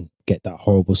to go and get that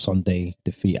horrible Sunday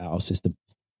defeat out of our system.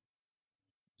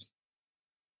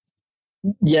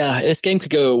 Yeah, this game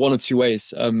could go one of two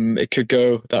ways. It could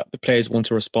go that the players want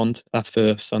to respond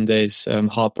after Sunday's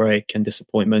heartbreak and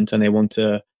disappointment, and they want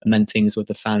to amend things with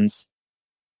the fans.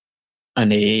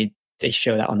 And they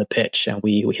show that on the pitch, and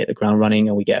we hit the ground running,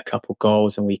 and we get a couple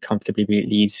goals, and we comfortably beat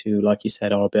Leeds, who, like you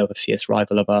said, are a bit of a fierce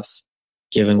rival of us,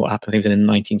 given what happened. I think it was in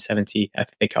the 1970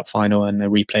 FA Cup final and the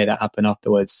replay that happened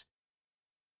afterwards.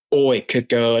 Or it could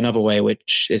go another way,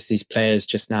 which is these players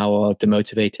just now are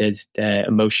demotivated. They're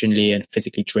emotionally and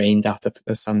physically drained after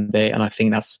the Sunday. And I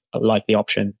think that's a likely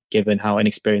option, given how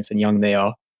inexperienced and young they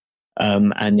are.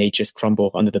 And they just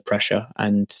crumble under the pressure,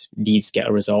 and Leeds get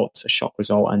a shock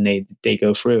result, and they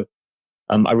go through.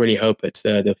 I really hope it's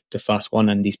the fast one,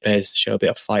 and these players show a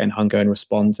bit of fight and hunger and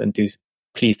respond and do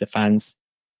please the fans.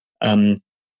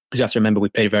 Because you have to remember we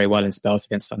played very well in spells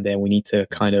against Sunday, and we need to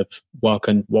kind of work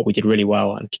on what we did really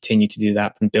well and continue to do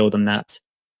that and build on that.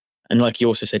 And like you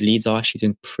also said, Leeds are actually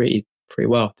doing pretty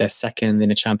well. They're second in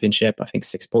the Championship, I think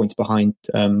 6 points behind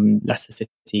Leicester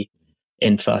City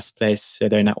in first place. So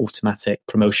they're in that automatic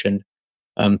promotion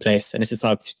place. And it's the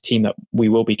type of team that we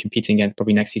will be competing against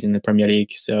probably next season in the Premier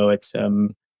League. So it's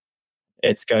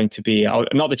going to be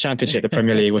not the Championship, the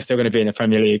Premier League. We're still going to be in the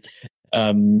Premier League.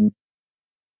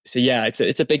 So yeah,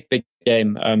 it's a big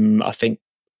game. I think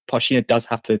Pochettino does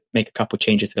have to make a couple of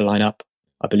changes to the lineup,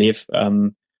 I believe.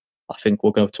 I think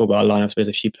we'll go talk about our lineups. There's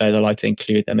a few players I like to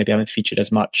include that maybe haven't featured as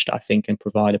much that I think can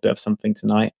provide a bit of something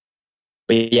tonight.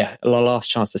 But yeah, a last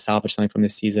chance to salvage something from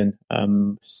this season.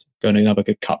 Going to another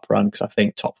good cup run, because I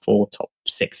think top 4, top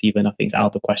 6 even, I think is out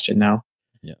of the question now.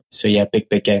 Yeah. So yeah, big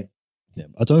game. Yeah,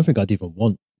 I don't think I'd even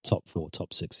want top 4,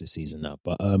 top 6 this season now.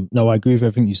 But no, I agree with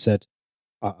everything you said.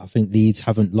 I think Leeds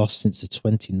haven't lost since the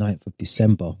 29th of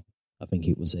December. I think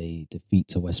it was a defeat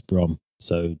to West Brom.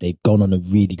 So they've gone on a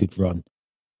really good run.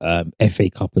 FA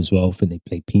Cup as well. I think they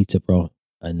played Peterborough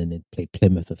and then they played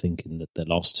Plymouth, I think, in the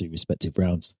last 2 respective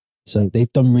rounds. So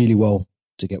they've done really well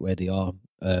to get where they are.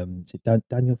 Is it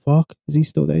Daniel Farke? Is he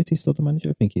still there? Is he still the manager?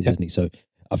 I think he is, isn't he? So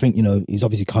I think, he's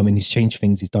obviously come in, he's changed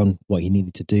things, he's done what he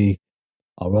needed to do.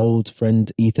 Our old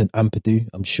friend Ethan Ampadu,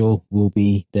 I'm sure, will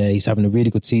be there. He's having a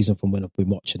really good season from when I've been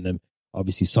watching them.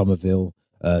 Obviously, Somerville,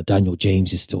 Daniel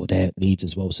James is still there at Leeds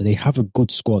as well. So they have a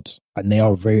good squad and they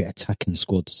are a very attacking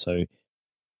squad. So,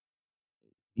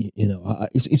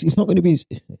 it's not going to be,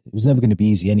 it was never going to be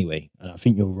easy anyway. And I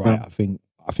think you're right. Yeah.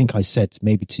 I think I said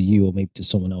maybe to you or maybe to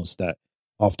someone else that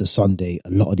after Sunday, a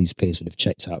lot of these players would have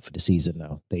checked out for the season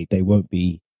now. They won't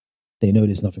be, they know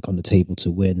there's nothing on the table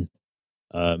to win.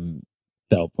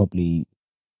 They'll probably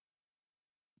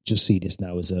just see this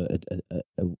now as a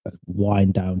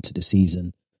wind down to the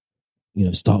season.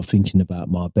 Start thinking about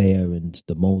Marbella and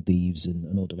the Maldives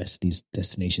and all the rest of these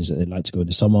destinations that they'd like to go in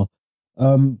the summer.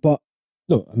 But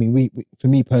look, I mean, we for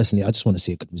me personally, I just want to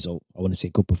see a good result. I want to see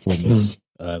a good performance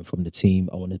from the team.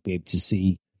 I want to be able to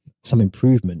see some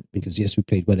improvement because yes, we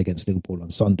played well against Liverpool on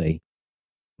Sunday,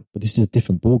 but this is a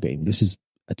different ball game. This is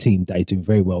a team that is doing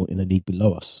very well in the league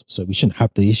below us, so we shouldn't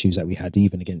have the issues that we had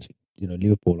even against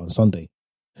Liverpool on Sunday.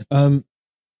 Lineups.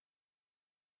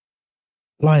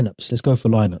 Let's go for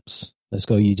lineups. Let's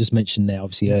go. You just mentioned there,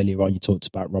 obviously earlier on, you talked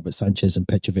about Robert Sanchez and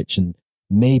Petrovic, and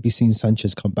maybe seeing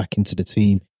Sanchez come back into the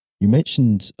team. You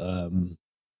mentioned,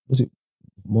 was it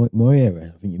Moira?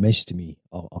 I think you mentioned to me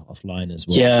offline as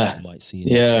well. Yeah, you might see.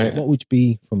 Yeah. So what would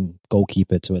be from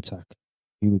goalkeeper to attack?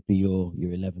 Who would be your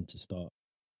 11 to start?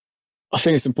 I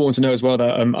think it's important to know as well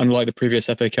that unlike the previous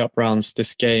FA Cup rounds,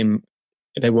 this game,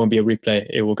 there won't be a replay.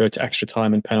 It will go to extra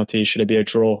time and penalties should it be a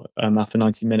draw after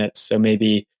 90 minutes. So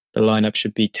maybe the lineup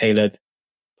should be tailored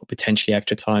for potentially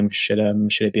extra time should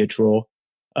it be a draw.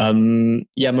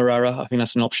 Morera, I think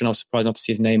that's an option. I was surprised not to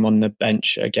see his name on the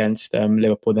bench against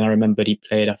Liverpool. Then I remembered he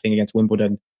played, I think, against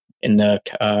Wimbledon in the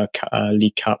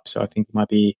League Cup. So I think it might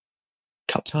be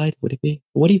cup tied. Would it be?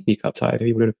 Would he be cup tied?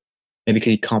 Maybe because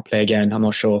he can't play again. I'm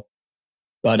not sure.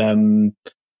 But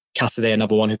Cassidy,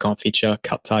 another one who can't feature,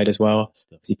 cup tied as well.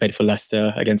 He played for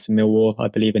Leicester against Millwall, I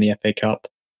believe, in the FA Cup.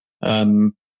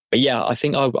 But yeah, I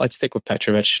think I'd stick with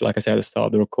Petrovic. Like I said at the start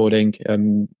of the recording,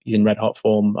 he's in red hot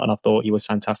form, and I thought he was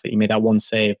fantastic. He made that one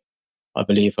save, I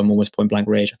believe, from almost point blank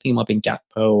range. I think it might have been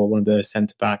Gakpo or one of the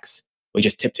centre backs. We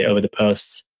just tipped it over the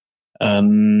post.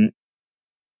 2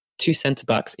 centre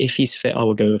backs. If he's fit, I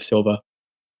will go with Silva.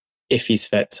 If he's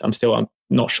fit, I'm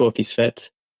not sure if he's fit.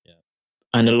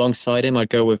 And alongside him, I'd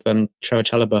go with Trevor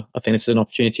Chalobah. I think this is an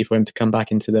opportunity for him to come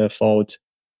back into the fold,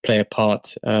 play a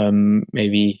part.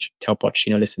 Maybe tell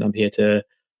Poch, listen, I'm here.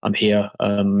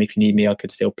 If you need me, I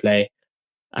could still play.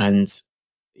 And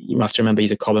you have to remember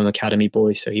he's a Cobham Academy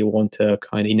boy, so he'll want to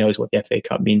he knows what the FA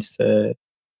Cup means to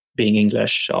being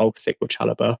English. So I'll stick with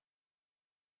Chalobah.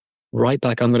 Right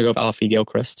back, I'm going to go with Alfie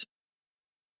Gilchrist.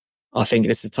 I think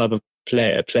this is the type of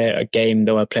a game,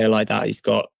 though, a player like that, he's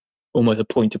got almost a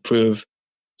point to prove.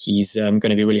 He's going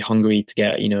to be really hungry to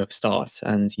get, starts.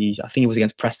 And I think it was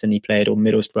against Preston he played, or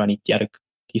Middlesbrough, and he had a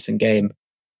decent game.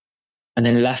 And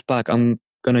then left back, I'm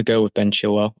going to go with Ben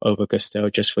Chilwell over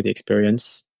Gusto, just for the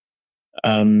experience.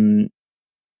 I'm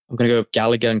going to go with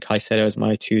Gallagher and Caicedo as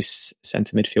my 2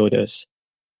 centre midfielders.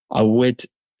 I would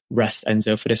rest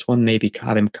Enzo for this one, maybe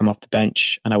have him come off the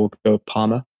bench, and I will go with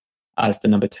Palmer as the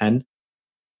number 10.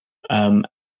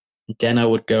 Then I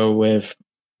would go with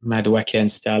Madueke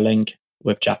and Sterling,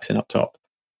 with Jackson up top.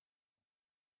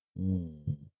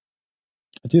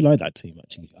 I do like that team,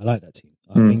 actually. I like that team.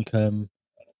 I think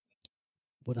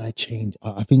would I change?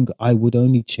 I think I would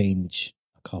only change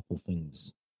a couple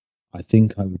things. I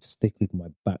think I would stick with my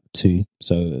back two.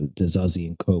 So Dezazi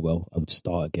and Colwell, I would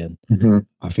start again. Mm-hmm.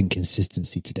 I think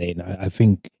consistency today, and I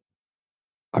think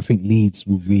Leeds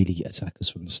will really attack us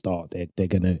from the start. They're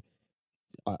gonna.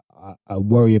 I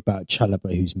worry about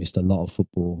Chalobah, who's missed a lot of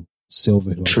football.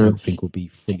 Silva, who I don't think will be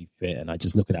fully fit, and I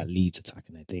just look at that Leeds attack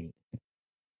and I think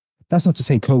that's not to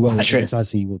say Colwell or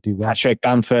Dezazi will do well. Hat-trick,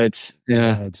 Bamford,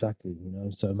 yeah, exactly.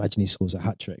 So imagine he scores a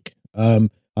hat trick. I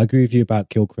agree with you about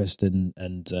Gilchrist and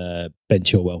Ben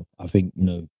Chilwell. I think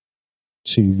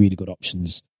two really good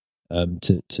options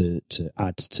to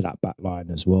add to that back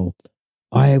line as well.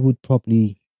 I would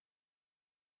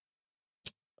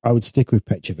stick with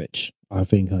Petrovic. I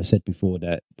think I said before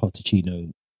that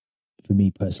Pochettino, for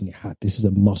me personally, this is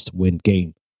a must-win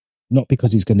game. Not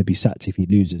because he's going to be sacked if he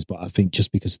loses, but I think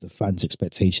just because of the fans'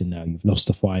 expectation now. You've lost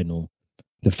the final.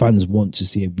 The fans want to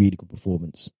see a really good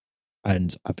performance.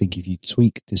 And I think if you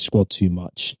tweak this squad too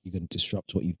much, you're going to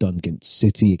disrupt what you've done against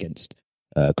City, against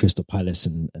Crystal Palace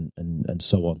and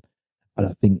so on. And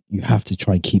I think you have to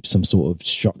try and keep some sort of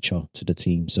structure to the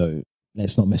team. So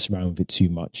let's not mess around with it too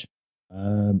much.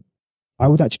 I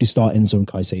would actually start Enzo and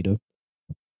Caicedo.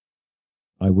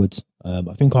 I would.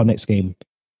 I think our next game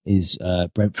is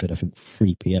Brentford, I think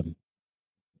 3 p.m.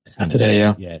 Saturday,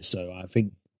 yeah. Yeah, so I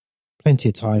think plenty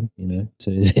of time,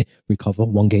 to recover,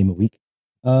 one game a week.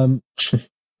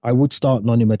 I would start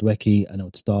Noni Madueke and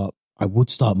I would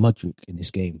start Mudryk in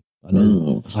this game. I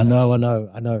know.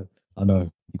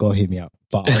 You gotta hear me out.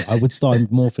 But I would start him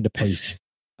more for the pace.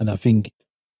 And I think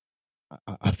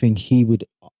he would.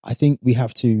 I think we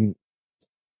have to,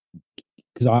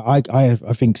 because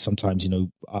I think sometimes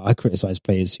I criticize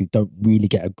players who don't really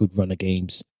get a good run of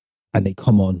games, and they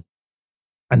come on,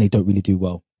 and they don't really do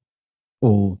well,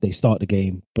 or they start the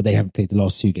game but they haven't played the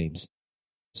last 2 games.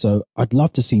 So I'd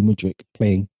love to see Mudryk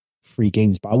playing 3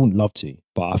 games, but I wouldn't love to.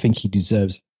 But I think he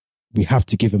deserves. We have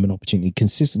to give him an opportunity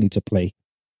consistently to play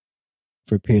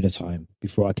for a period of time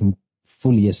before I can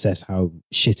fully assess how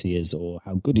shit he is or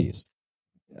how good he is.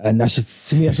 And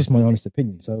to me, that's just my honest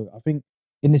opinion. So I think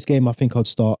in this game, I think I'd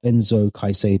start Enzo,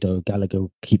 Caicedo, Gallagher,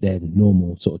 keep their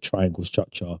normal sort of triangle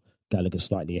structure. Gallagher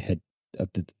slightly ahead of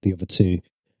the other two.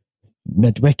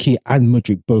 Madueke and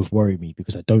Mudryk both worry me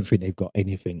because I don't think they've got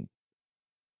anything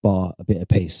bar a bit of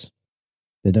pace.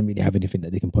 They don't really have anything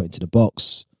that they can put into the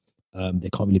box. They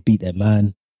can't really beat their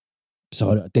man.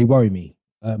 So they worry me.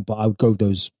 But I would go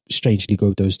those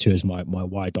two as my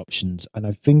wide options. And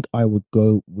I think I would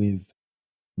go with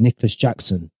Nicholas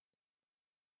Jackson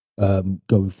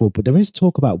going forward. But there is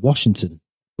talk about Washington,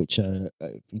 which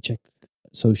if you check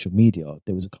social media,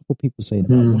 there was a couple of people saying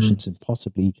about Washington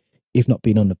possibly, if not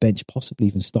being on the bench, possibly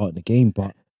even starting the game.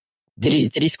 But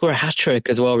did he score a hat-trick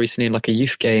as well recently in like a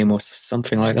youth game or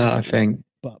something like that, I think.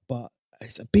 But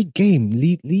it's a big game.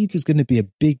 Leeds is going to be a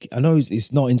big... I know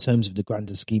it's not in terms of the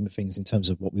grander scheme of things, in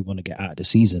terms of what we want to get out of the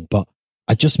season, but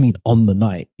I just mean on the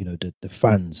night, the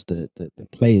fans, the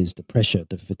players, the pressure,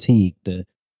 the fatigue, that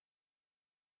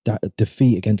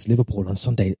defeat against Liverpool on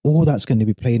Sunday, all that's going to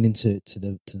be playing into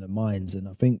the minds. And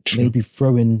I think maybe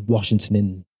throwing Washington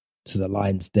in to the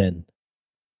Lions Den,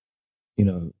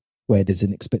 where there's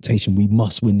an expectation we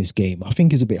must win this game, I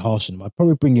think is a bit harsh on him. I'd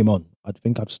probably bring him on. I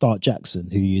think I'd start Jackson,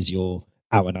 who is your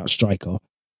out-and-out striker,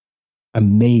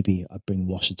 and maybe I'd bring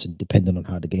Washington, depending on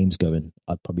how the game's going.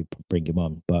 I'd probably bring him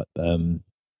on. But we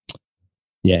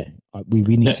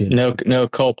need to... No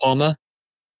Cole Palmer?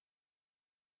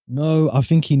 No, I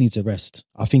think he needs a rest.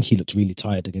 I think he looked really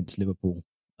tired against Liverpool.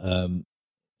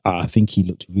 I think he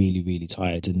looked really, really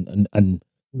tired and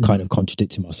kind of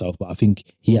contradicting myself. But I think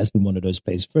he has been one of those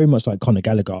players, very much like Conor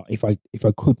Gallagher. If I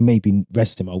could maybe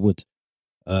rest him, I would.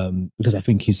 Because I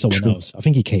think he's someone else. I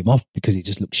think he came off because he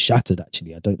just looked shattered,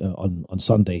 actually. I don't know, on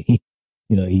Sunday.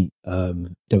 There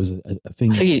was a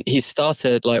thing. I think he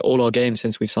started like all our games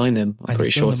since we signed him. I'm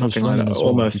pretty sure, something like that.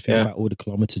 Almost, yeah. About all the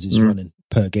kilometres he's running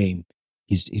per game.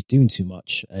 He's doing too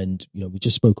much. And, we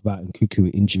just spoke about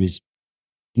Nkuku injuries.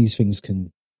 These things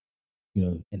can,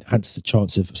 enhance the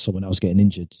chance of someone else getting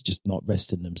injured, just not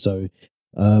resting them. So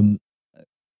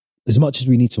as much as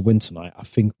we need to win tonight, I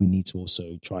think we need to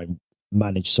also try and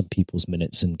manage some people's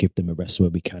minutes and give them a rest where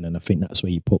we can. And I think that's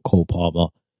where you put Cole Palmer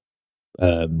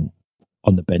on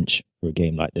the bench for a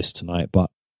game like this tonight. But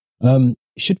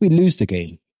should we lose the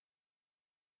game,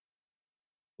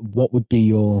 what would be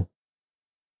your...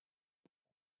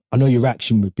 I know your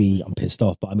reaction would be, I'm pissed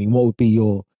off, but I mean, what would be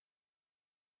your...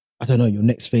 I don't know, your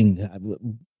next thing?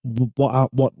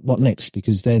 What next?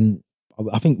 Because then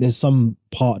I think there's some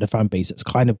part of the fan base that's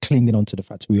kind of clinging on to the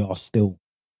fact we are still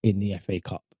in the FA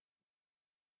Cup.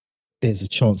 there's a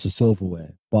chance of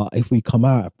silverware. But if we come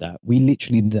out of that, we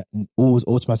literally always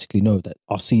automatically know that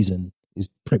our season is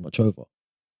pretty much over.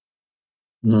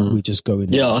 We just go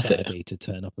in on Saturday to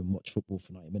turn up and watch football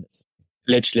for 90 minutes.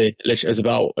 Literally, it was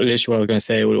about literally what I was going to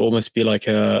say. It would almost be like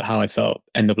how I felt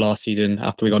end of last season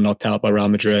after we got knocked out by Real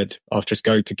Madrid. I was just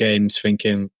going to games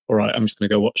thinking, all right, I'm just going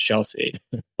to go watch Chelsea.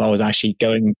 But I was actually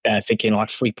going there thinking, like,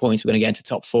 3 points, we're going to get into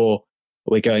top 4.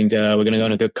 We're going to go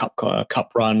on a good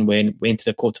cup run. We're into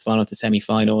the quarterfinals to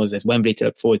semi-finals. There's Wembley to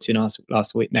look forward to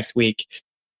next week.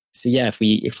 So yeah, if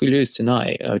we lose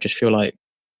tonight, I just feel like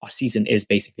our season is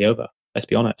basically over. Let's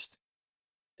be honest.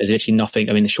 There's literally nothing.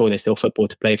 I mean, sure, there's still football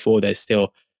to play for. There's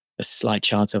still a slight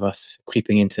chance of us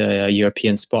creeping into a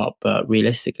European spot, but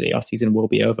realistically, our season will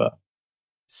be over.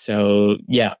 So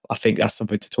yeah, I think that's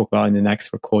something to talk about in the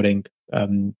next recording,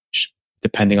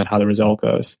 depending on how the result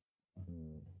goes.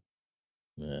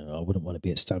 Yeah, I wouldn't want to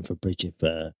be at Stamford Bridge if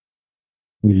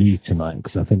we leave tonight,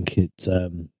 because I think it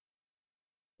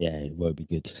won't be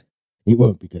good. It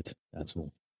won't be good at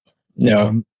all.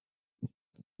 No.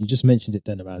 You just mentioned it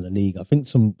then around the league. I think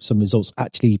some results,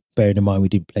 actually, bearing in mind we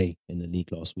didn't play in the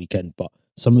league last weekend, but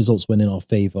some results went in our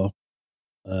favour.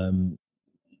 Yeah,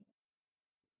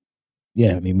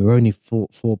 I mean, we're only 4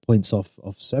 points off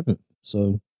 7.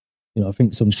 So, I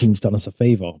think some teams done us a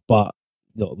favour, but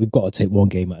we've got to take one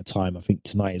game at a time. I think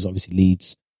tonight is obviously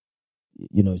Leeds.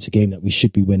 It's a game that we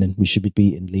should be winning. We should be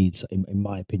beating Leeds, in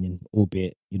my opinion,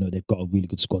 albeit, they've got a really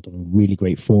good squad on a really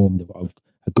great form. They've got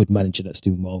a good manager that's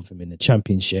doing well with them in the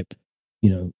Championship.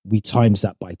 We times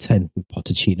that by 10 with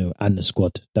Pochettino and the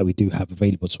squad that we do have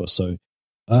available to us. So,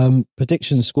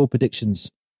 score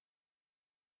predictions.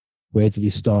 Where do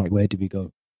we start? Where do we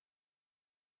go?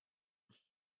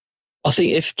 I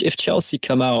think if Chelsea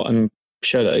come out and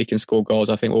show that they can score goals,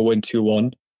 I think we'll win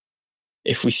 2-1.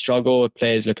 If we struggle, if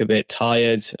players look a bit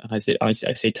tired, I say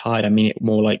tired, I mean it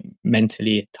more like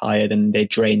mentally tired and they're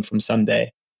drained from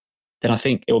Sunday, then I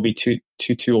think it will be 2-2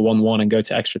 or 1-1 and go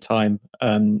to extra time.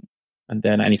 And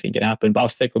then anything can happen. But I'll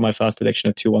stick with my first prediction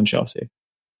of 2-1 Chelsea.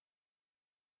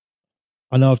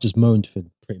 I know I've just moaned for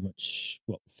pretty much,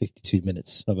 52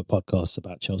 minutes of a podcast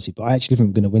about Chelsea, but I actually think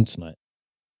we're going to win tonight.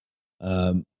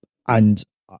 And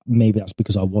maybe that's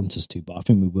because I want us to, but I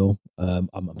think we will. I'm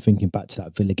thinking back to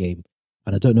that Villa game,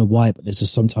 and I don't know why, but there's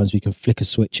just sometimes we can flick a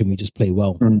switch and we just play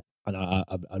well. And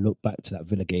I look back to that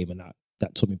Villa game, and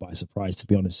that took me by surprise, to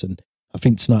be honest. And I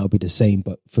think tonight will be the same,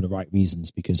 but for the right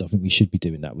reasons, because I think we should be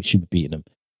doing that. We should be beating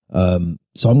them.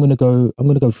 So I'm going to go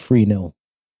 3-0.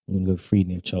 I'm going to go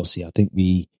 3-0 Chelsea. I think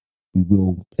we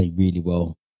will play really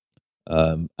well.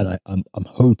 And I'm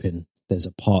hoping there's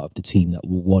a part of the team that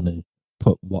will want to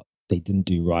put what they didn't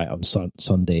do right on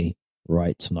Sunday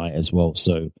right tonight as well.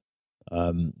 So,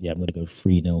 I'm going to go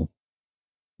 3-0.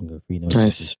 I'm going to go 3-0.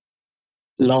 Nice.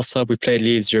 Last time we played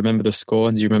Leeds, do you remember the score?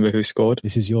 And do you remember who scored?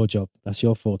 This is your job. That's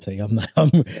your forte. I'm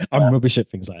rubbish at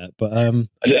things like that. But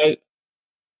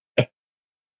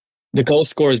the goal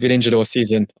scorer has been injured all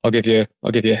season. I'll give you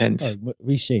a hint.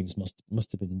 Reece James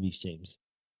must have been Reece James.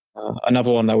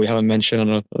 Another one that we haven't mentioned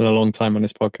in a long time on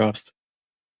this podcast.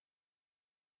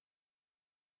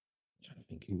 I'm trying to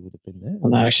think who would have been there.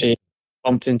 And I actually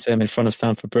bumped into him in front of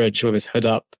Stamford Bridge with his hood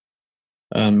up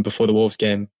before the Wolves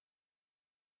game.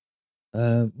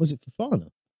 Was it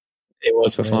Fofana? It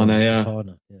was Fofana, yeah.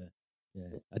 Fofana, yeah.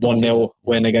 1-0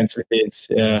 win against Leeds.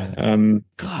 Yeah.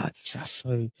 God, that's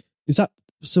so. Is that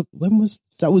so? When was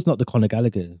that? Was not the Conor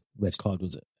Gallagher red card,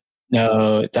 was it?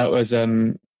 No, that was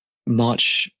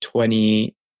March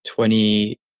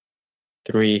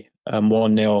 2023.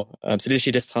 1-0. So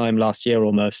literally this time last year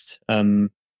almost. And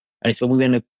it's when we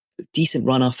went a decent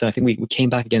run after. I think we came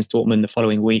back against Dortmund the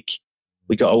following week.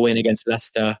 We got a win against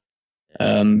Leicester.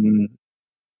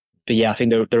 But yeah, I think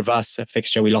the reverse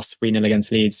fixture, we lost 3-0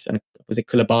 against Leeds. And was it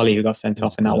Koulibaly who got sent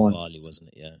off in that one? Koulibaly,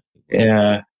 wasn't it?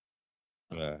 Yeah.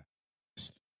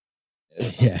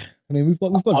 Yeah. I mean, we've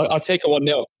got. I'll take a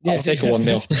 1-0. Yeah, I'll take a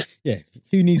 1-0. Yeah.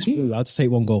 Who needs food? I'll just take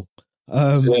one goal.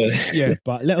 Yeah,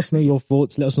 but let us know your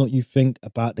thoughts. Let us know what you think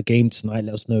about the game tonight.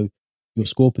 Let us know your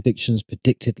score predictions,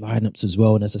 predicted lineups as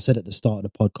well. And as I said at the start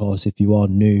of the podcast, if you are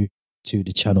new to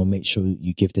the channel, make sure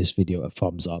you give this video a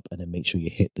thumbs up, and then make sure you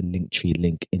hit the Linktree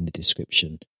link in the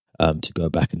description to go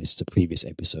back and listen to previous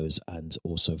episodes, and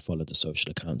also follow the social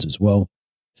accounts as well.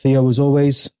 Theo, as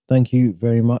always, thank you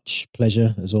very much.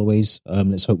 Pleasure, as always.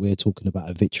 Let's hope we're talking about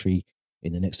a victory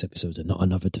in the next episode and not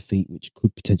another defeat, which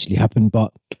could potentially happen.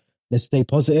 But let's stay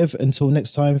positive. Until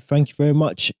next time, thank you very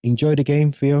much. Enjoy the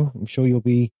game, Theo. I'm sure you'll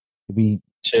be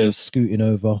Cheers. Scooting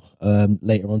over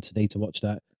later on today to watch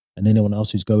that. And anyone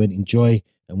else who's going, enjoy.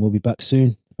 And we'll be back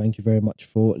soon. Thank you very much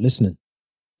for listening.